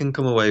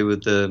away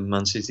with the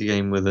Man City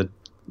game with a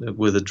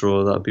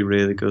draw, that'd be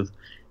really good.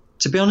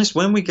 To be honest,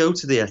 when we go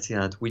to the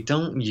Etihad, we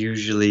don't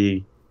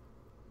usually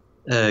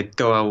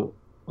go out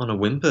on a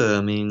whimper.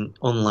 I mean,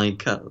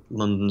 unlike at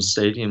London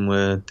Stadium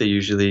where they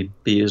usually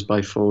beat us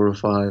by 4 or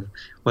 5,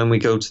 when we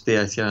go to the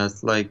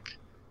Etihad, like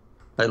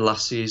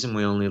last season,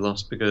 we only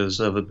lost because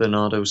of a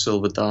Bernardo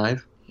Silva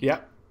dive.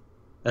 Yeah.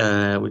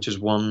 Which is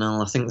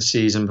 1-0. I think the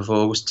season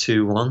before was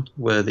 2-1,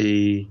 where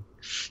the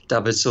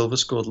David Silva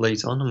scored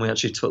late on, and we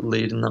actually took the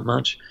lead in that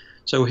match.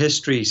 So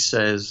history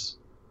says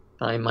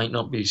that it might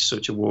not be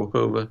such a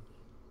walkover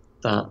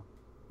that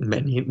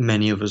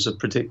many of us are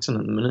predicting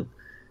at the minute.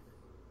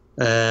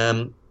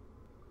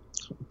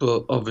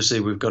 But obviously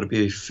we've got to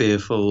be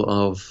fearful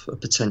of a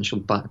potential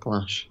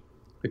backlash,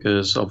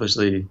 because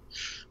obviously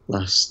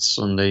last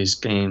Sunday's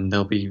game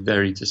they'll be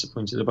very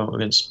disappointed about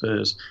against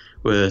Spurs,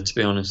 where, to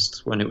be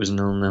honest, when it was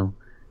 0-0,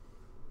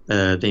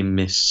 they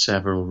missed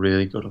several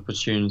really good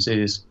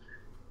opportunities,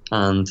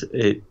 and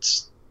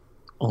it's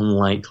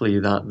unlikely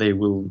that they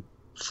will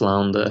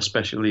flounder,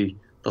 especially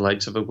the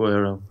likes of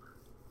Aguero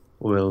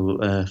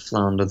will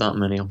flounder that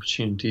many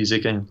opportunities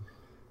again.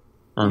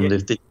 And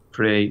if they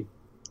create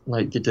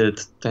like they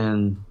did,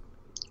 then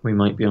we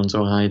might be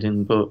onto a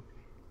hiding. But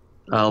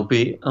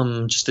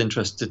I'm just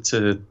interested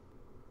to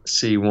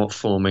see what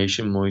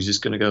formation Moyes is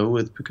going to go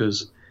with,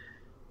 because,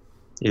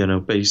 you know,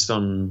 based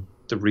on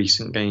the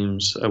recent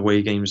games,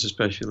 away games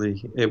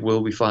especially, it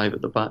will be 5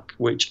 at the back,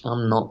 which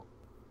I'm not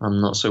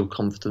so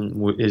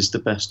confident is the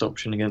best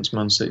option against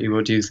Man City.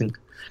 What do you think?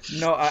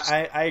 No,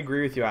 I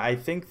agree with you. I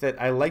think that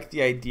I like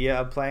the idea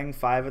of playing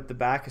 5 at the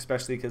back,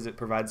 especially because it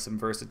provides some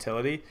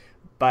versatility,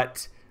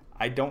 but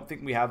I don't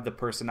think we have the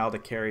personnel to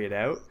carry it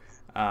out.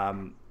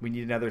 We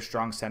need another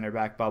strong center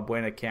back.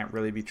 Balbuena can't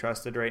really be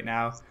trusted right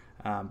now,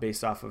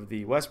 based off of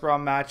the West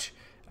Brom match,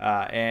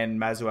 and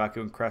Masuaku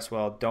and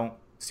Cresswell don't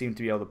seem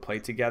to be able to play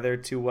together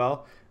too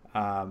well.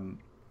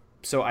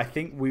 So I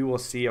think we will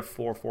see a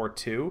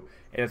 4-4-2,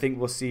 and I think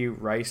we'll see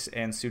Rice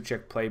and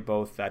Souček play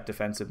both that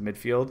defensive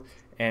midfield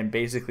and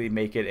basically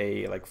make it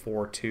a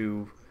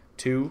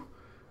 4-2-2,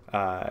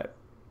 a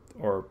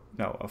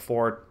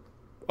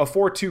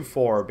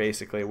 4-2-4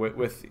 basically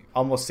with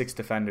almost 6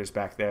 defenders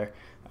back there.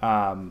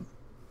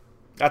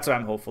 That's what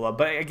I'm hopeful of.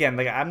 But again,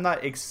 I'm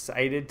not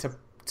excited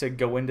to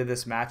go into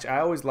this match.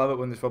 I always love it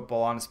when there's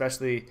football on,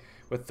 especially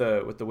with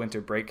the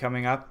winter break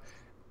coming up.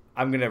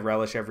 I'm going to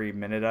relish every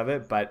minute of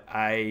it, but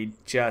I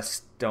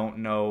just don't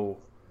know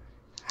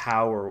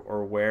how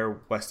or where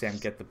West Ham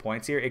get the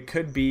points here. It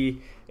could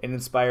be an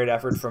inspired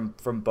effort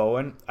from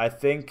Bowen. I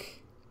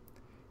think,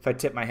 if I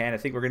tip my hand, I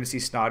think we're going to see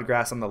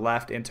Snodgrass on the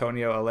left,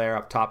 Antonio Allaire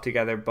up top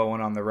together, Bowen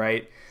on the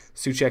right,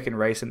 Souček and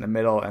Rice in the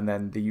middle, and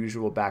then the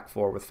usual back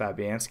 4 with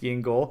Fabianski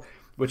in goal,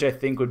 which I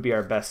think would be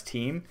our best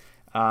team.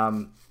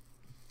 But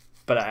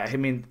I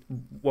mean,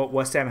 what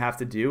West Ham have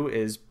to do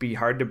is be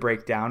hard to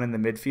break down in the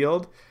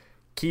midfield,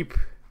 keep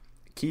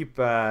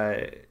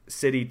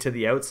City to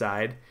the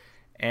outside,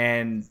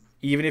 and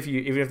even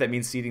if that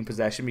means ceding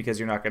possession, because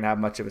you're not going to have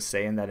much of a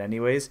say in that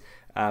anyways,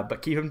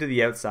 but keep him to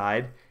the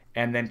outside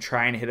and then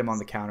try and hit him on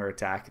the counter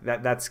attack.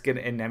 That's good,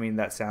 and I mean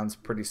that sounds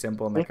pretty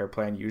simple and like our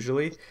plan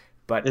usually.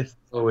 But if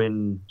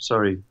Bowen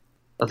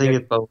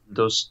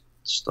does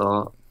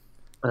start,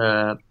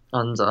 and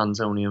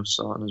Antonio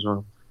starting as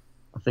well,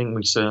 I think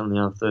we certainly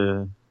have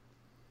the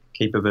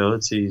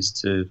capabilities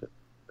to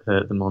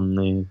hurt them on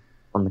the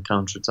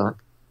counter attack.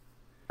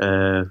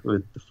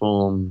 With the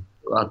form,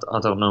 I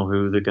don't know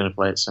who they're going to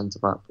play at centre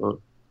back, but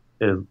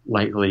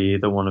likely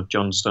either one of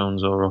John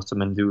Stones or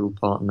Otamendi will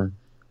partner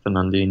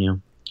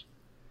Fernandinho.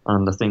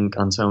 And I think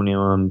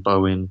Antonio and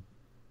Bowen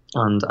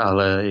and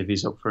Allah, if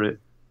he's up for it,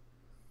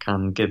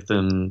 can give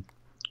them,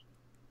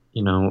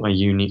 a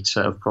unique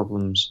set of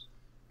problems.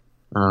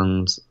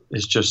 And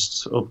it's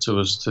just up to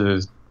us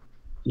to,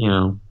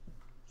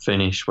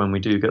 finish when we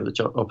do get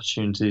the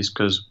opportunities,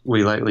 because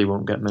we likely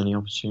won't get many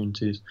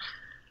opportunities.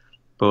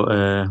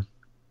 But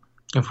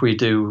if we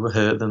do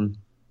hurt them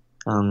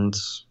and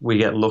we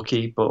get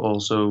lucky, but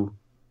also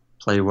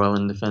play well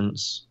in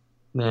defence,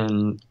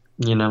 then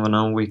you never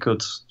know. We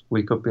could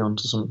be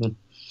onto something.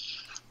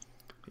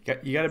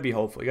 You got to be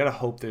hopeful. You got to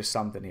hope there's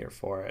something here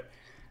for it.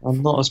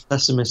 I'm not as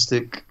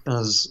pessimistic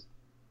as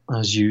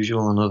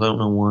usual, and I don't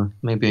know why.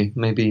 Maybe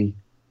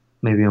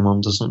I'm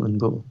onto something,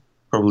 but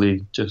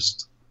probably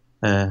just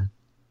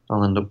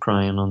I'll end up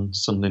crying on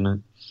Sunday night.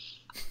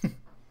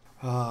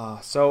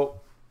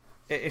 So,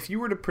 if you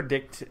were to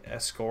predict a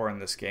score in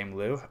this game,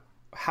 Lou,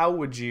 how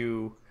would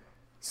you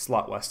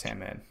slot West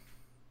Ham in?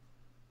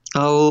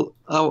 I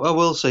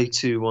will say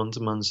 2-1 to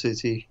Man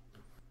City.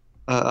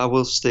 I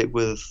will stick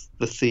with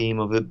the theme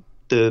of it,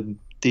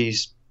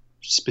 these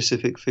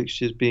specific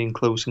fixtures being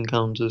close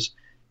encounters,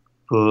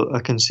 but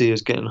I can see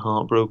us getting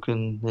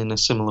heartbroken in a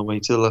similar way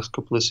to the last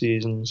couple of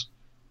seasons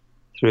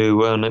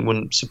through, and it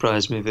wouldn't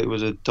surprise me if it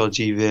was a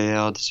dodgy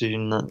VAR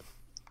decision that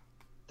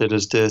did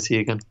us dirty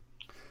again.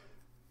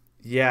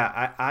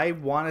 Yeah, I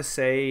want to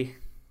say,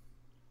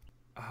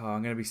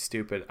 I'm going to be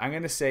stupid. I'm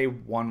going to say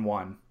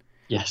 1-1.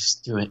 Yes,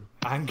 do it.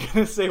 I'm going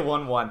to say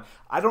 1-1.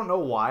 I don't know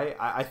why.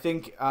 I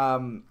think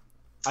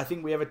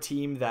we have a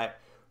team that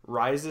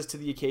rises to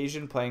the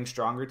occasion, playing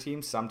stronger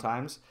teams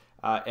sometimes,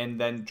 and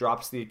then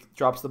drops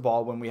the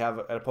ball when we have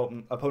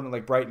an opponent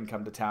like Brighton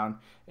come to town,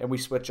 and we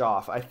switch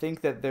off. I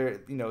think that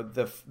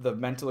the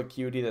mental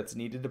acuity that's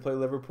needed to play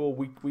Liverpool,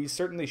 we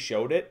certainly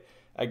showed it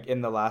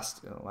in the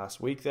last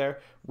week. There,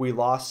 we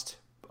lost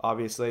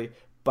obviously,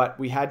 but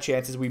we had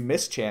chances. We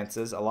missed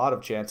chances, a lot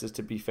of chances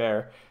to be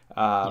fair,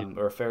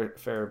 or a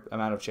fair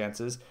amount of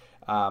chances,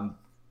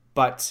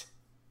 but.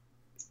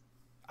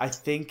 I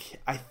think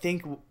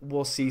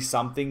we'll see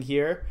something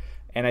here,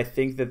 and I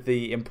think that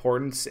the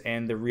importance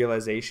and the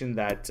realization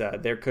that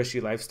their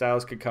cushy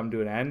lifestyles could come to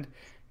an end,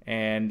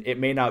 and it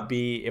may not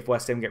be, if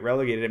West Ham get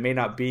relegated, it may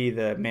not be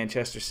the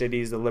Manchester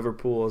Cities, the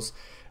Liverpools,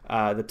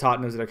 the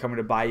Tottenhams that are coming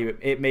to buy you.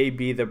 It may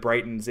be the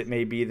Brightons, it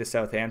may be the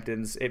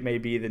Southamptons, it may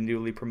be the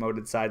newly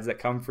promoted sides that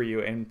come for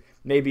you, and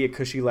maybe a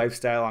cushy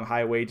lifestyle on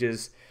high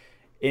wages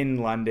in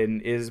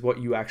London is what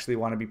you actually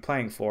want to be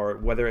playing for.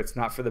 Whether it's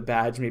not for the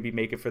badge, maybe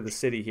make it for the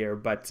city here.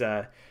 But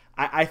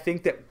I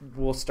think that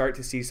we'll start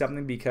to see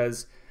something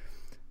because,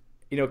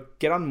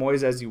 get on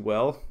Moyes as you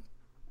will.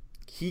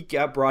 He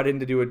got brought in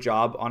to do a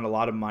job on a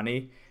lot of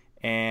money,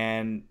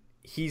 and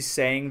he's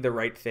saying the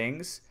right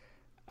things.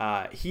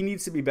 He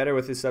needs to be better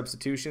with his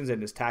substitutions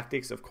and his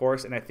tactics, of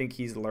course, and I think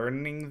he's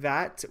learning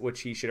that,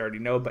 which he should already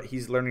know, but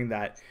he's learning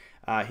that.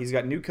 He's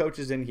got new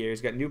coaches in here.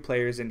 He's got new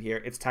players in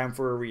here. It's time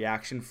for a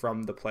reaction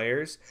from the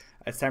players.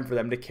 It's time for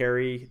them to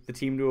carry the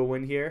team to a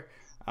win here,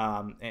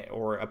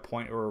 or a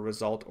point or a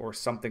result or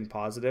something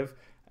positive.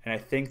 And I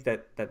think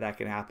that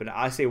can happen.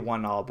 I say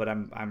 1-1, but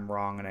I'm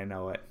wrong and I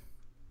know it.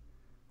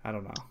 I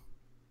don't know.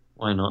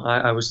 Why not?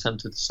 I was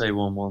tempted to say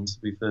 1-1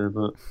 to be fair,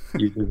 but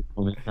you did it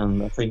for me.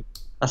 And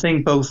I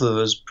think both of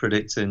us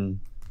predicting,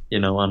 a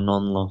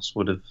non-loss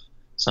would have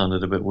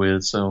sounded a bit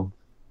weird. So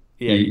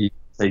yeah, you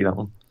take that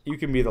one. You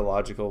can be the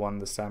logical one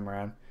this time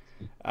around.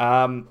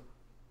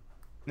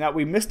 Now,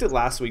 we missed it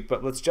last week,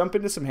 but let's jump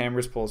into some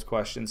Hammers Polls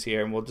questions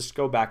here, and we'll just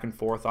go back and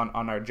forth on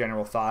our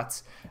general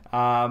thoughts.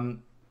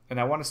 And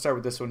I want to start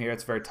with this one here.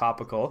 It's very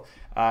topical.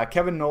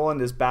 Kevin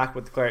Nolan is back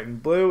with the Claret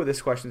and Blue.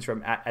 This question is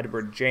from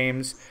Edward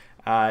James.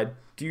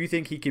 Do you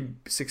think he could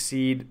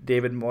succeed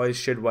David Moyes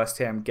should West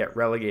Ham get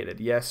relegated?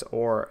 Yes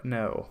or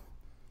no?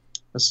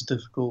 That's a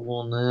difficult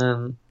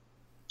one.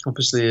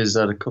 Obviously, he's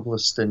had a couple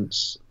of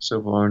stints so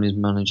far in his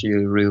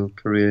managerial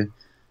career,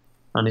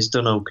 and he's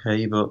done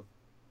okay, but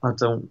I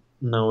don't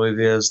know if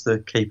he has the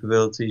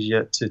capabilities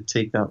yet to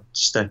take that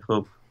step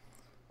up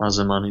as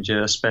a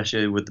manager,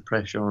 especially with the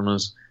pressure on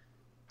us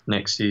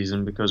next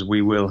season, because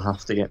we will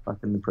have to get back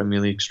in the Premier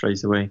League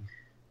straight away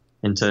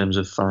in terms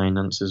of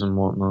finances and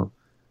whatnot.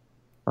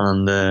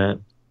 And I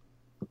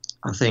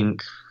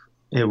think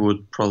it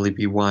would probably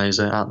be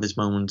wiser at this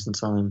moment in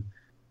time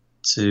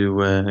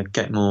to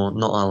get more,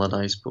 not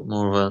Allardyce, but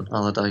more of an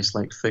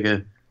Allardyce-like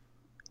figure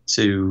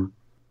to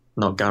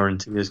not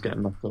guarantee us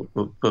getting back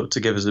up, but to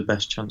give us the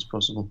best chance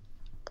possible.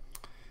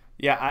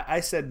 Yeah,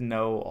 I said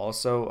no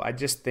also. I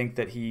just think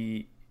that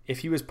if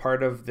he was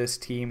part of this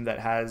team that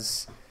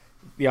has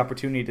the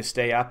opportunity to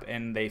stay up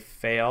and they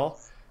fail,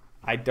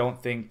 I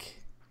don't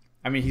think,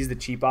 he's the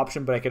cheap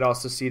option, but I could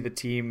also see the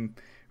team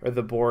or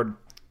the board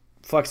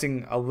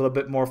flexing a little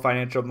bit more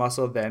financial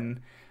muscle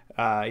than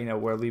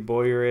where Lee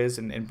Bowyer is,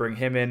 and bring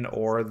him in,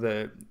 or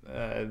the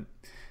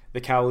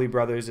Cowley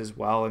brothers as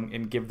well,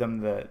 and give them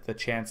the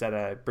chance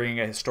at bringing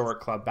a historic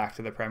club back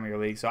to the Premier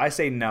League. So I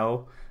say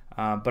no,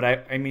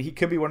 but he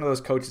could be one of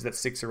those coaches that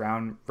sticks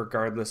around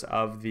regardless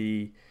of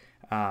the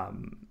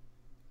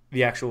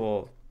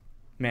actual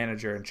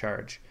manager in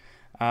charge.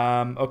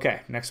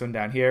 Okay, next one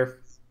down here.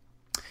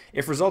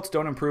 If results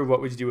don't improve,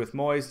 what would you do with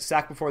Moyes?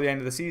 Sack before the end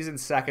of the season,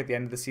 sack at the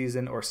end of the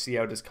season, or see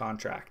out his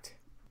contract?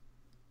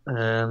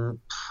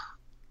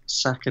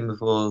 Sack him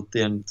before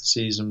the end of the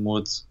season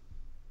would.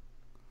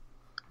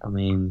 I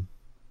mean,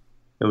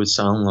 it would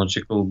sound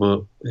logical,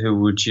 but who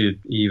would you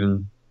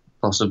even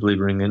possibly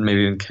bring in?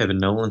 Maybe even Kevin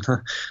Nolan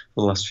for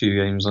the last few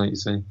games, like you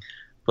say.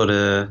 But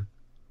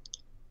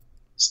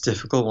it's a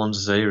difficult one to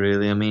say,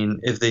 really. I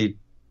mean, if they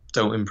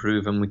don't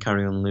improve and we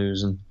carry on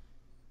losing,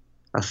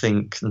 I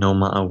think no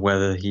matter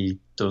whether he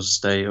does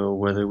stay or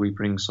whether we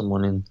bring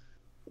someone in,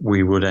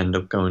 we would end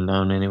up going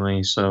down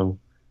anyway. So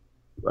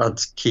I'd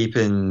keep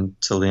him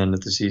till the end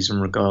of the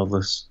season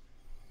regardless.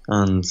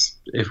 And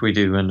if we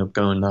do end up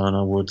going down,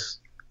 I would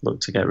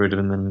look to get rid of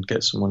him and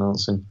get someone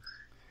else in.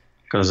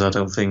 Because I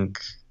don't think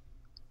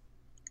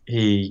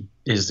he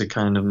is the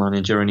kind of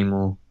manager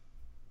anymore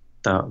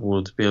that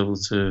would be able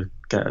to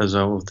get us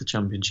out of the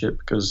Championship,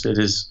 because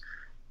it's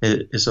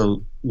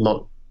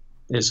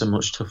a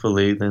much tougher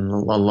league than a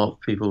lot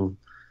of people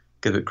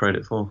give it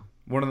credit for.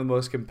 One of the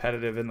most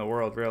competitive in the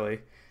world, really.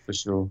 For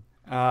sure.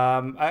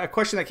 A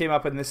question that came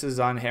up, and this is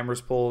on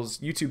Hammerspol's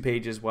YouTube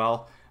page as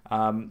well.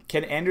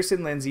 Can Anderson,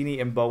 Lanzini,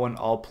 and Bowen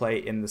all play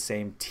in the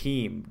same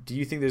team? Do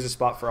you think there's a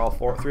spot for all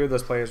three of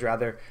those players,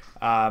 rather,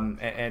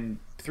 and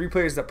three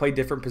players that play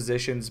different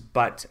positions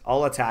but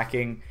all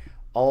attacking,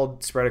 all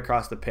spread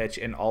across the pitch,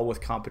 and all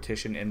with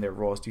competition in their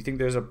roles? Do you think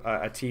there's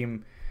a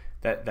team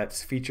that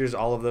features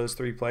all of those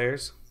three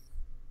players?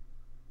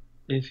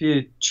 If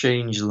you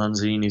change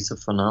Lanzini to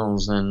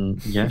Fornals, then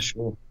yeah,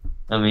 sure.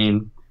 I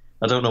mean,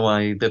 I don't know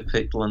why they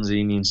picked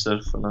Lanzini instead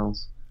of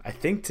Fornals. I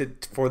think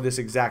for this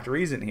exact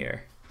reason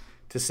here,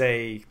 to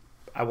say,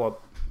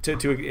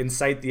 to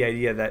incite the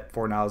idea that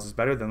Fornals is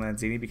better than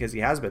Lanzini, because he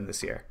has been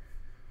this year.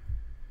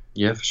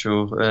 Yeah, for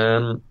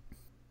sure.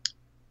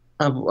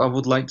 I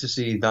would like to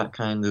see that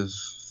kind of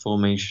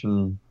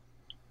formation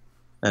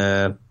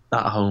at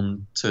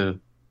home to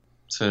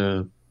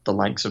the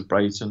likes of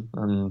Brighton,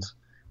 and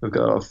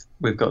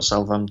we've got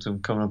Southampton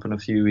coming up in a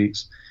few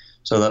weeks,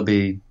 so that'd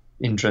be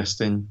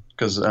interesting,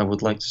 because I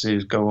would like to see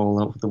us go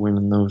all out for the win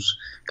in those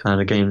kind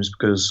of games,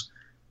 because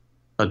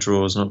a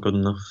draw is not good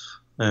enough.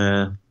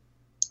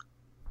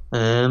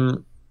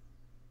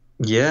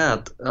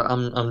 Yeah,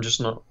 I'm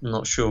just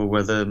not sure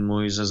whether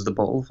Moyes has the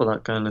bottle for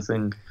that kind of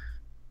thing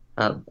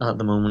at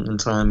the moment in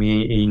time.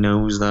 He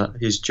knows that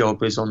his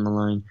job is on the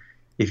line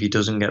if he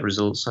doesn't get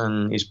results,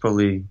 and he's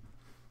probably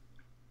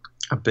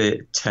a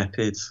bit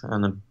tepid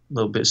and a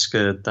little bit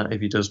scared that if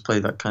he does play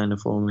that kind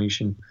of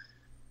formation,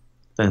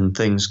 then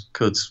things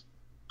could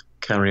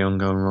carry on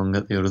going wrong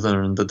at the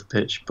other end of the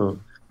pitch. But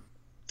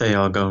they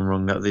are going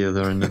wrong at the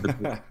other end of the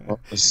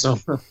pitch. So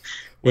what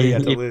do you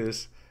have to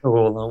lose?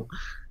 All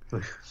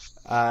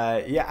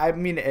out. Yeah, I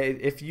mean,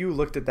 if you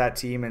looked at that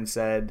team and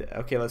said,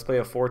 okay, let's play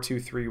a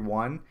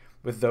 4-2-3-1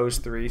 with those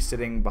three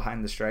sitting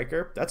behind the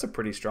striker, that's a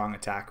pretty strong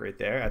attack right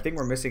there. I think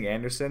we're missing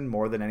Anderson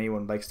more than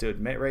anyone likes to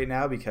admit right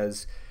now,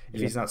 because if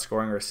he's not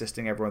scoring or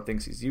assisting, everyone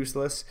thinks he's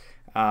useless.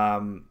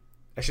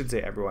 I shouldn't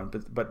say everyone,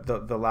 but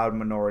the loud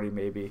minority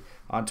maybe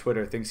on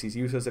Twitter thinks he's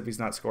useless if he's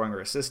not scoring or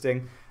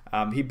assisting.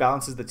 He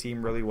balances the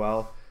team really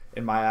well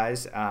in my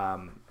eyes,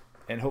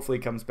 and hopefully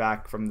comes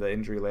back from the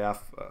injury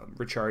layoff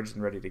recharged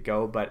and ready to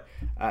go. But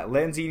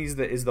Lanzini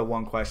is the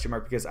one question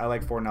mark, because I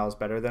like Fornals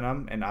better than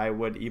him, and I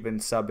would even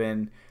sub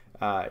in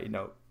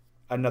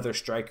another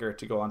striker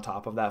to go on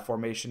top of that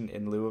formation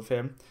in lieu of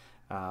him.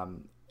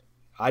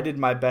 I did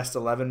my best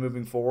 11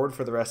 moving forward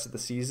for the rest of the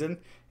season,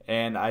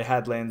 and I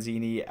had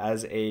Lanzini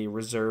as a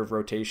reserve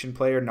rotation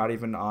player, not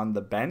even on the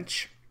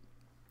bench,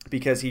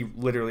 because he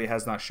literally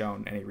has not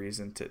shown any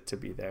reason to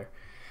be there.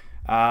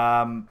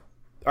 All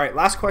right,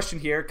 last question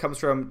here comes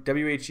from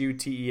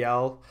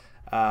WHUTEL.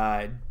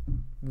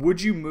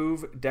 Would you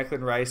move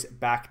Declan Rice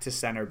back to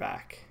center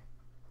back?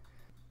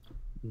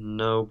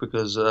 No,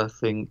 because I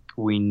think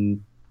we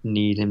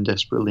need him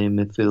desperately in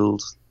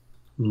midfield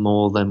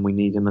more than we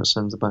need him at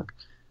centre back.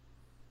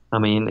 I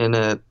mean, in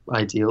an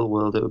ideal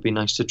world, it would be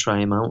nice to try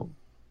him out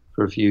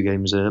for a few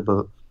games there,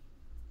 but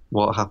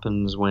what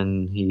happens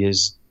when he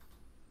is,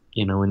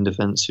 in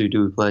defence? Who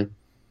do we play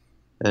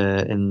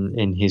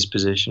in his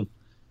position?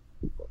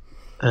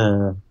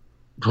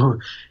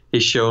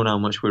 He's shown how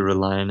much we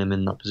rely on him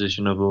in that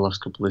position over the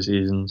last couple of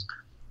seasons,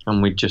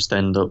 and we'd just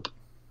end up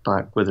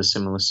back with a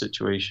similar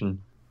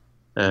situation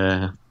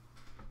to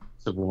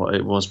what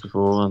it was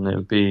before, and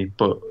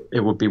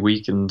it would be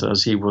weakened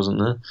as he wasn't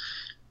there.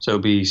 So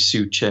it'll be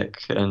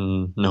Souček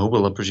and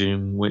Noble, I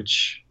presume,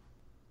 which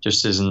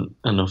just isn't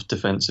enough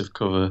defensive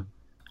cover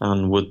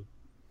and would,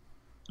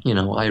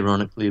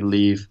 ironically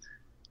leave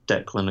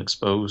Declan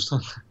exposed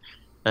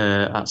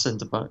at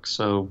centre-back.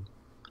 So,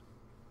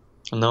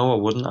 no, I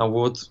wouldn't. I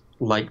would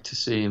like to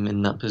see him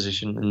in that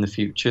position in the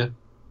future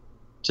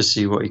to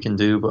see what he can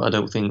do, but I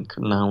don't think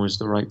now is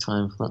the right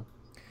time for that.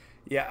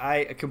 Yeah,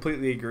 I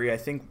completely agree. I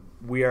think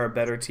we are a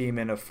better team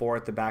in a 4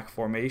 at the back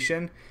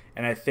formation,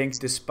 and I think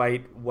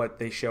despite what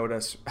they showed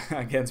us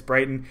against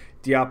Brighton,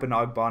 Diop and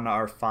Ogbonna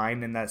are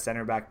fine in that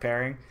center back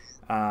pairing.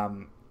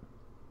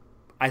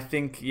 I I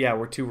think, yeah,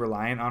 we're too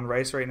reliant on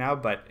Rice right now,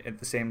 but at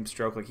the same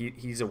stroke, like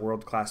he's a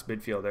world-class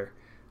midfielder.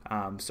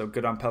 So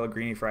good on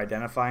Pellegrini for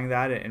identifying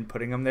that and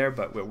putting him there,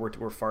 but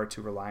we're far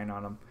too reliant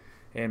on him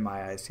in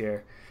my eyes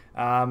here.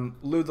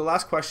 Lou, the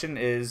last question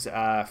is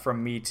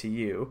from me to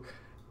you.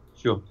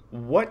 Sure.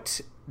 What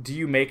do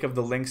you make of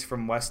the links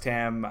from West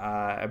Ham,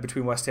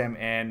 between West Ham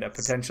and a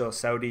potential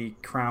Saudi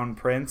crown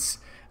prince,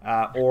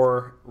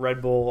 or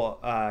Red Bull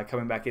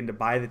coming back in to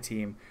buy the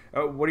team?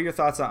 What are your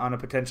thoughts on a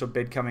potential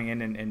bid coming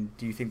in, and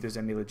do you think there's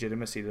any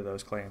legitimacy to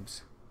those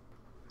claims?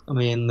 I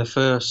mean,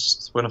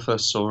 when I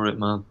first saw it,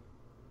 my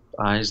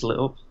eyes lit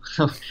up.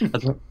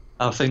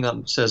 I think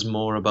that says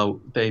more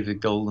about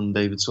David Gold and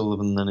David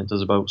Sullivan than it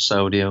does about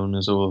Saudi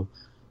owners or,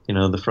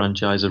 the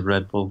franchise of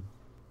Red Bull.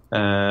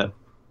 But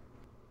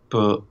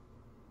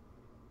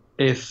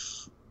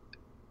if,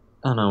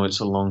 I know it's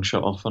a long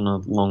shot off and a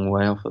long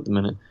way off at the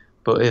minute,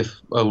 but if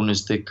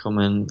owners did come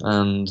in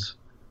and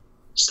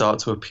start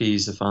to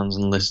appease the fans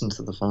and listen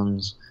to the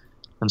fans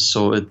and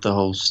sorted the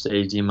whole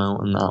stadium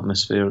out and the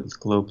atmosphere at the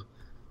club,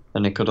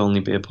 then it could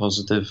only be a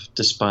positive,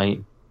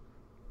 despite,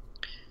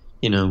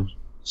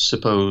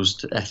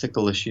 supposed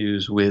ethical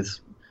issues with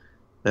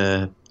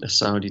a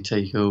Saudi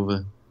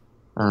takeover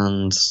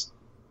and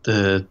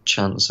the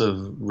chance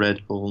of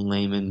Red Bull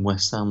naming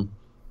West Ham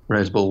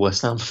Red Bull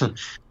West Ham.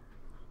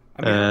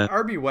 I mean,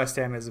 RB West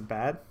Ham isn't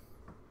bad.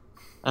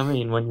 I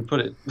mean, when you put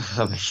it,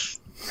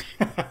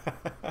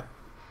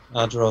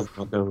 I'd rather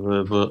not go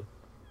there, but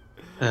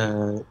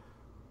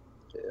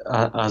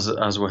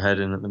as we're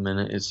heading at the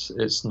minute,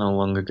 it's no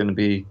longer going to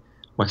be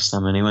West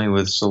Ham anyway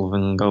with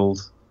Sullivan and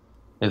Gold.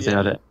 If they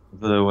had it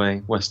their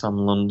way, West Ham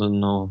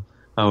London or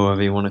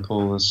however you want to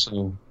call us.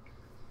 So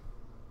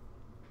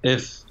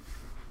if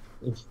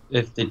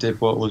they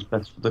did what was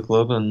best for the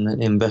club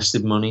and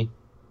invested money,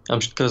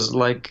 because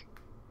like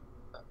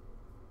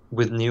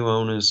with new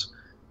owners,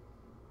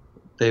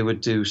 they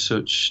would do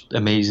such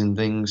amazing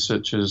things,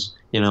 such as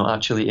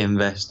actually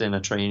invest in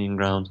a training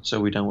ground so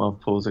we don't have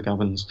porta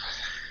cabins.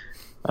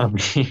 I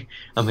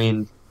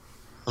mean,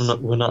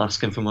 we're not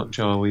asking for much,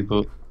 are we?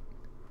 But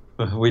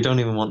we don't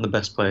even want the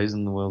best players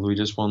in the world. We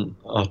just want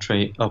our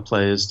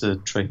players to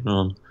train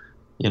on,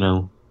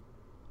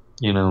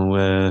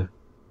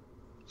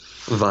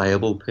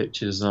 viable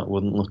pitches that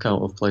wouldn't look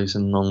out of place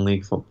in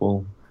non-league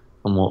football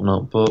and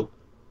whatnot. But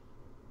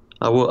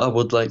I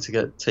would like to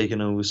get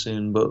taken over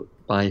soon, but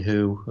by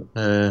who?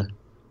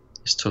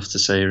 It's tough to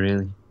say,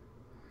 really.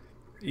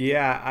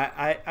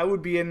 Yeah, I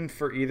would be in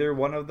for either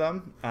one of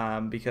them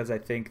because I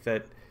think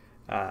that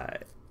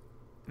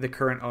the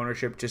current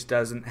ownership just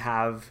doesn't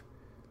have...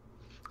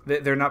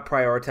 They're not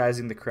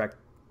prioritizing the correct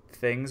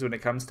things when it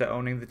comes to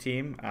owning the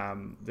team.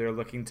 They're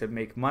looking to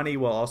make money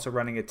while also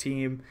running a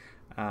team.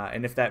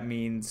 And if that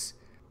means...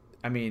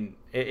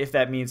 if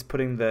that means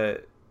putting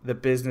the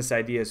business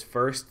ideas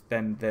first,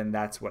 then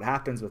that's what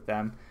happens with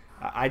them.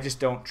 I just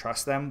don't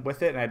trust them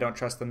with it, and I don't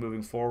trust them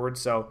moving forward.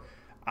 So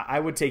I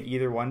would take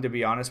either one, to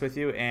be honest with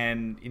you.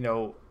 And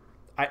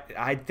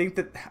I think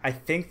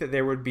that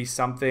there would be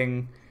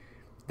something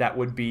that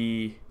would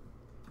be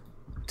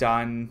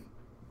done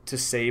to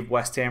save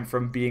West Ham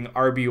from being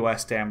RB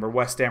West Ham or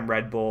West Ham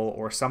Red Bull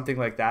or something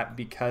like that,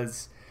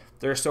 because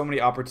there are so many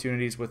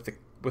opportunities with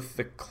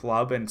the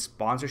club and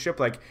sponsorship.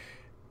 Like,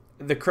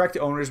 the correct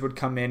owners would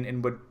come in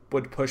and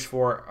would push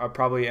for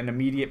probably an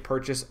immediate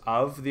purchase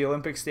of the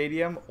Olympic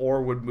Stadium,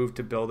 or would move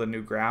to build a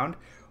new ground.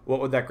 What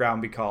would that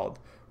ground be called?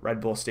 Red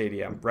Bull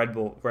Stadium, Red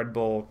Bull,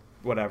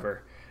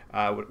 whatever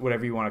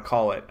you want to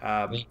call it.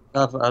 I'd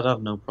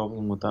have no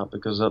problem with that,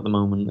 because at the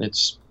moment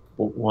it's,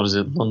 what is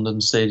it,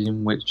 London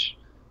Stadium, which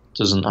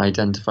doesn't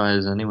identify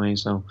as anyway,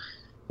 so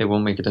it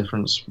won't make a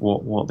difference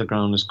what the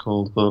ground is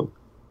called. But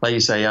like you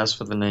say, as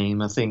for the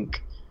name, I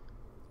think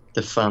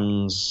the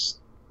fans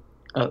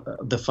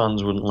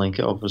wouldn't like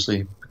it,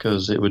 obviously,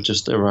 because it would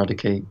just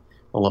eradicate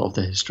a lot of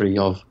the history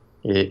of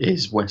it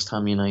is West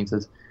Ham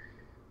United.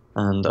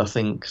 And I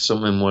think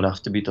something would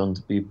have to be done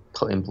to be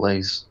put in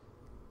place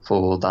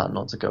for that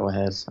not to go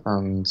ahead.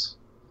 And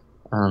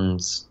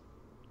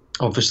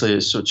obviously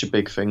it's such a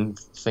big thing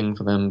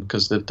for them,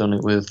 because they've done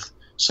it with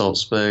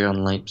Salzburg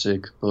and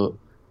Leipzig, but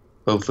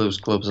both those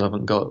clubs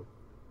haven't got,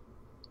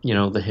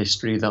 the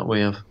history that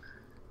we have.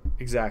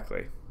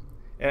 Exactly.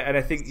 And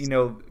I think,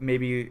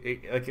 maybe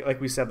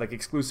like we said, like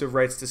exclusive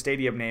rights to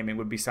stadium naming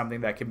would be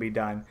something that can be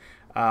done.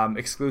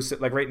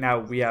 Exclusive, like right now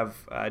we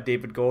have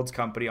David Gold's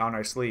company on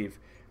our sleeve.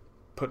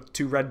 Put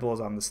 2 Red Bulls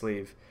on the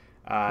sleeve.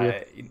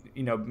 There's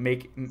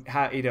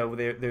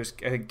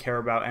I think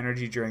Carabao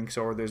energy drinks,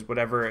 or there's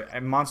whatever.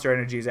 And Monster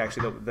Energy is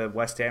actually the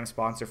West Ham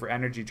sponsor for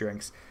energy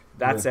drinks.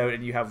 That's out,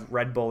 and you have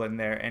Red Bull in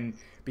there. And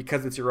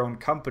because it's your own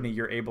company,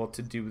 you're able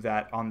to do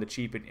that on the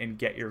cheap and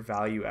get your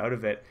value out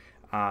of it.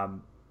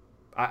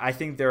 I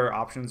think there are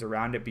options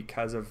around it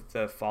because of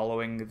the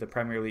following the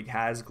Premier League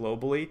has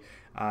globally.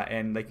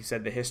 And like you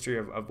said, the history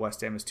of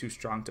West Ham is too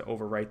strong to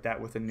overwrite that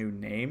with a new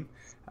name.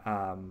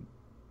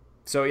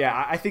 So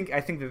yeah, I think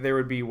that there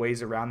would be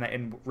ways around that,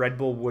 and Red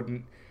Bull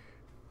wouldn't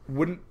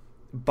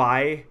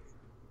buy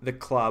the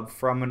club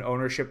from an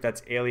ownership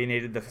that's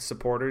alienated the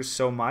supporters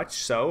so much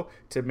so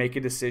to make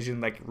a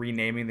decision like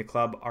renaming the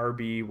club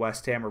RB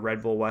West Ham or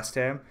Red Bull West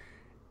Ham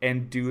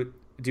and do it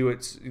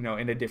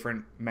in a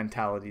different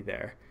mentality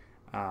there.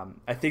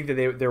 I think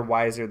that they're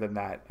wiser than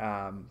that.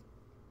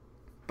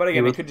 But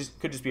again, it could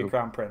just be a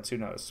crown prince. Who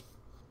knows?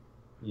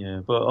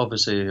 Yeah, but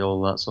obviously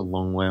all that's a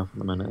long way off at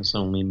the minute. It's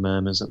only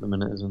murmurs at the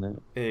minute, isn't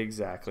it?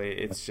 Exactly.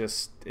 It's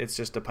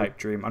just a pipe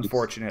dream,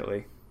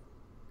 unfortunately.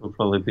 We'll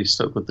probably be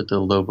stuck with the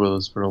Dildo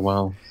Brothers for a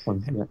while.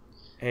 Yeah.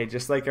 Hey,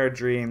 just like our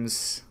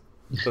dreams,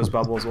 those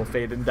bubbles will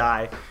fade and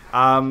die.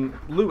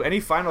 Lou, any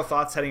final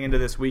thoughts heading into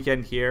this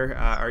weekend here?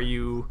 Are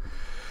you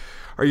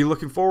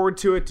looking forward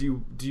to it?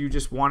 Do you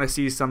just want to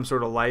see some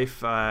sort of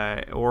life,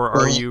 or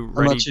are you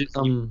ready?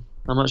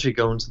 I'm actually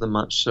going to the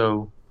match,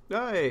 so.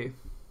 Hey.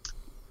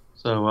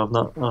 So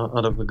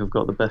I don't think I've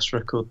got the best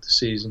record this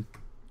season,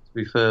 to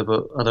be fair,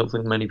 but I don't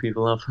think many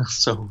people have.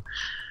 So,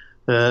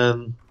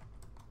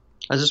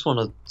 I just want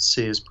to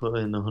see us put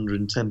in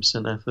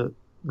 110% effort,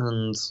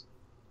 and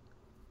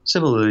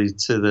similarly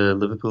to the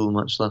Liverpool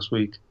match last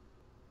week,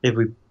 if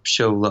we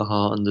show that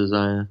heart and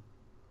desire,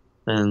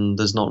 then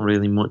there's not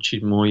really much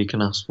more you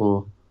can ask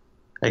for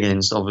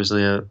against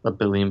obviously a £1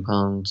 billion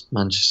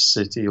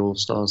Manchester City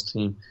All-Stars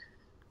team.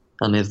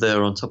 And if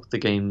they're on top of the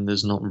game,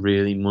 there's not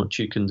really much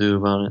you can do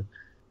about it.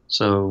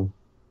 So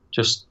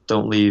just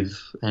don't leave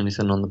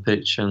anything on the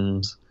pitch,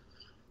 and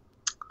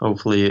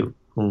hopefully it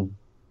will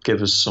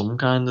give us some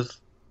kind of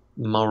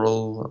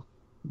morale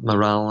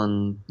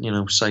and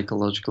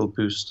psychological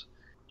boost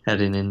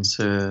heading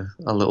into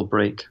a little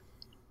break,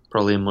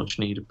 probably a much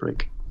needed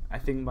break. I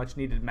think much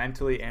needed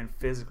mentally and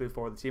physically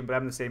for the team, but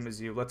I'm the same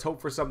as you. Let's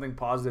hope for something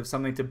positive,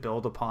 something to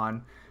build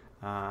upon,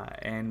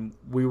 and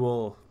we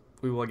will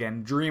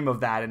again dream of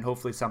that, and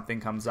hopefully something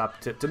comes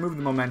up to move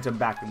the momentum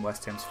back in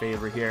West Ham's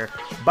favor here.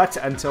 But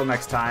until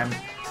next time,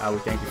 we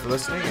thank you for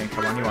listening, and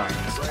come on you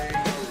Irons.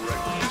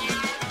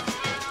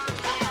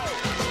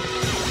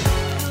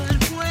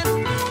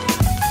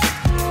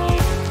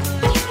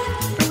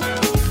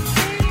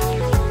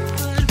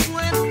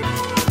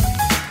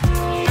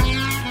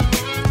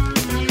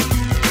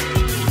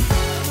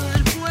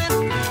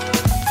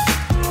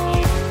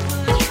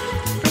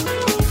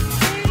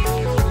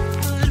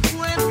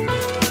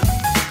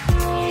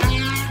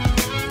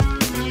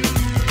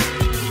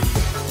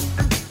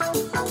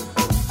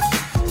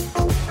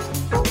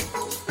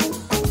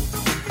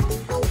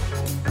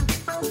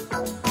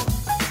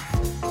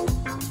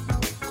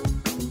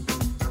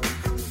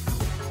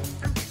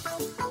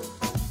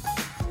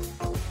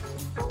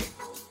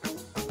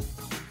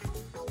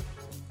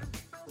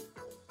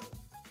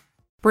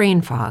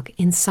 Brain fog,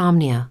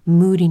 insomnia,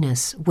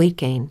 moodiness, weight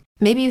gain.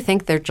 Maybe you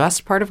think they're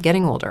just part of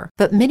getting older,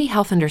 but MIDI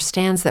Health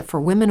understands that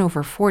for women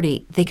over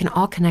 40, they can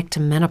all connect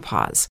to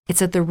menopause.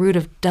 It's at the root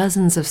of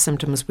dozens of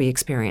symptoms we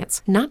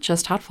experience, not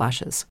just hot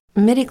flashes.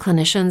 MIDI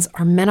clinicians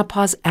are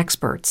menopause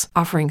experts,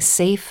 offering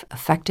safe,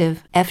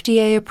 effective,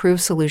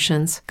 FDA-approved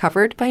solutions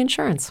covered by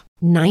insurance.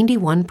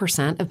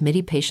 91% of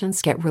MIDI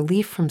patients get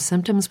relief from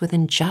symptoms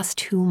within just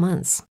 2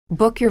 months.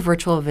 Book your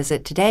virtual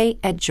visit today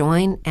at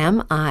joinmidi.com.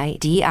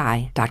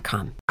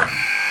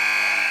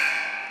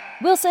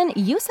 Wilson,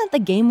 you sent the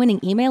game-winning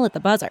email at the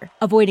buzzer,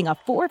 avoiding a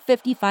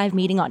 4:55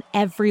 meeting on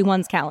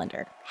everyone's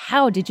calendar.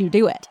 How did you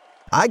do it?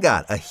 I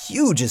got a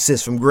huge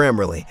assist from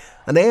Grammarly,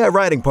 an AI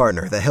writing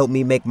partner that helped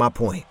me make my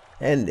point.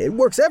 And it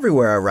works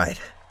everywhere I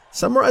write.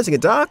 Summarizing a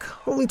doc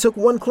only took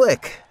 1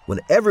 click. When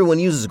everyone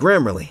uses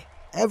Grammarly,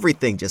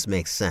 everything just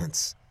makes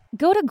sense.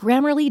 Go to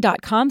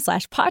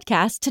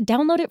Grammarly.com/podcast to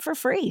download it for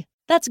free.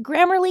 That's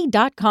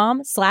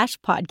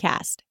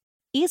Grammarly.com/podcast.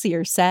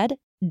 Easier said,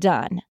 done.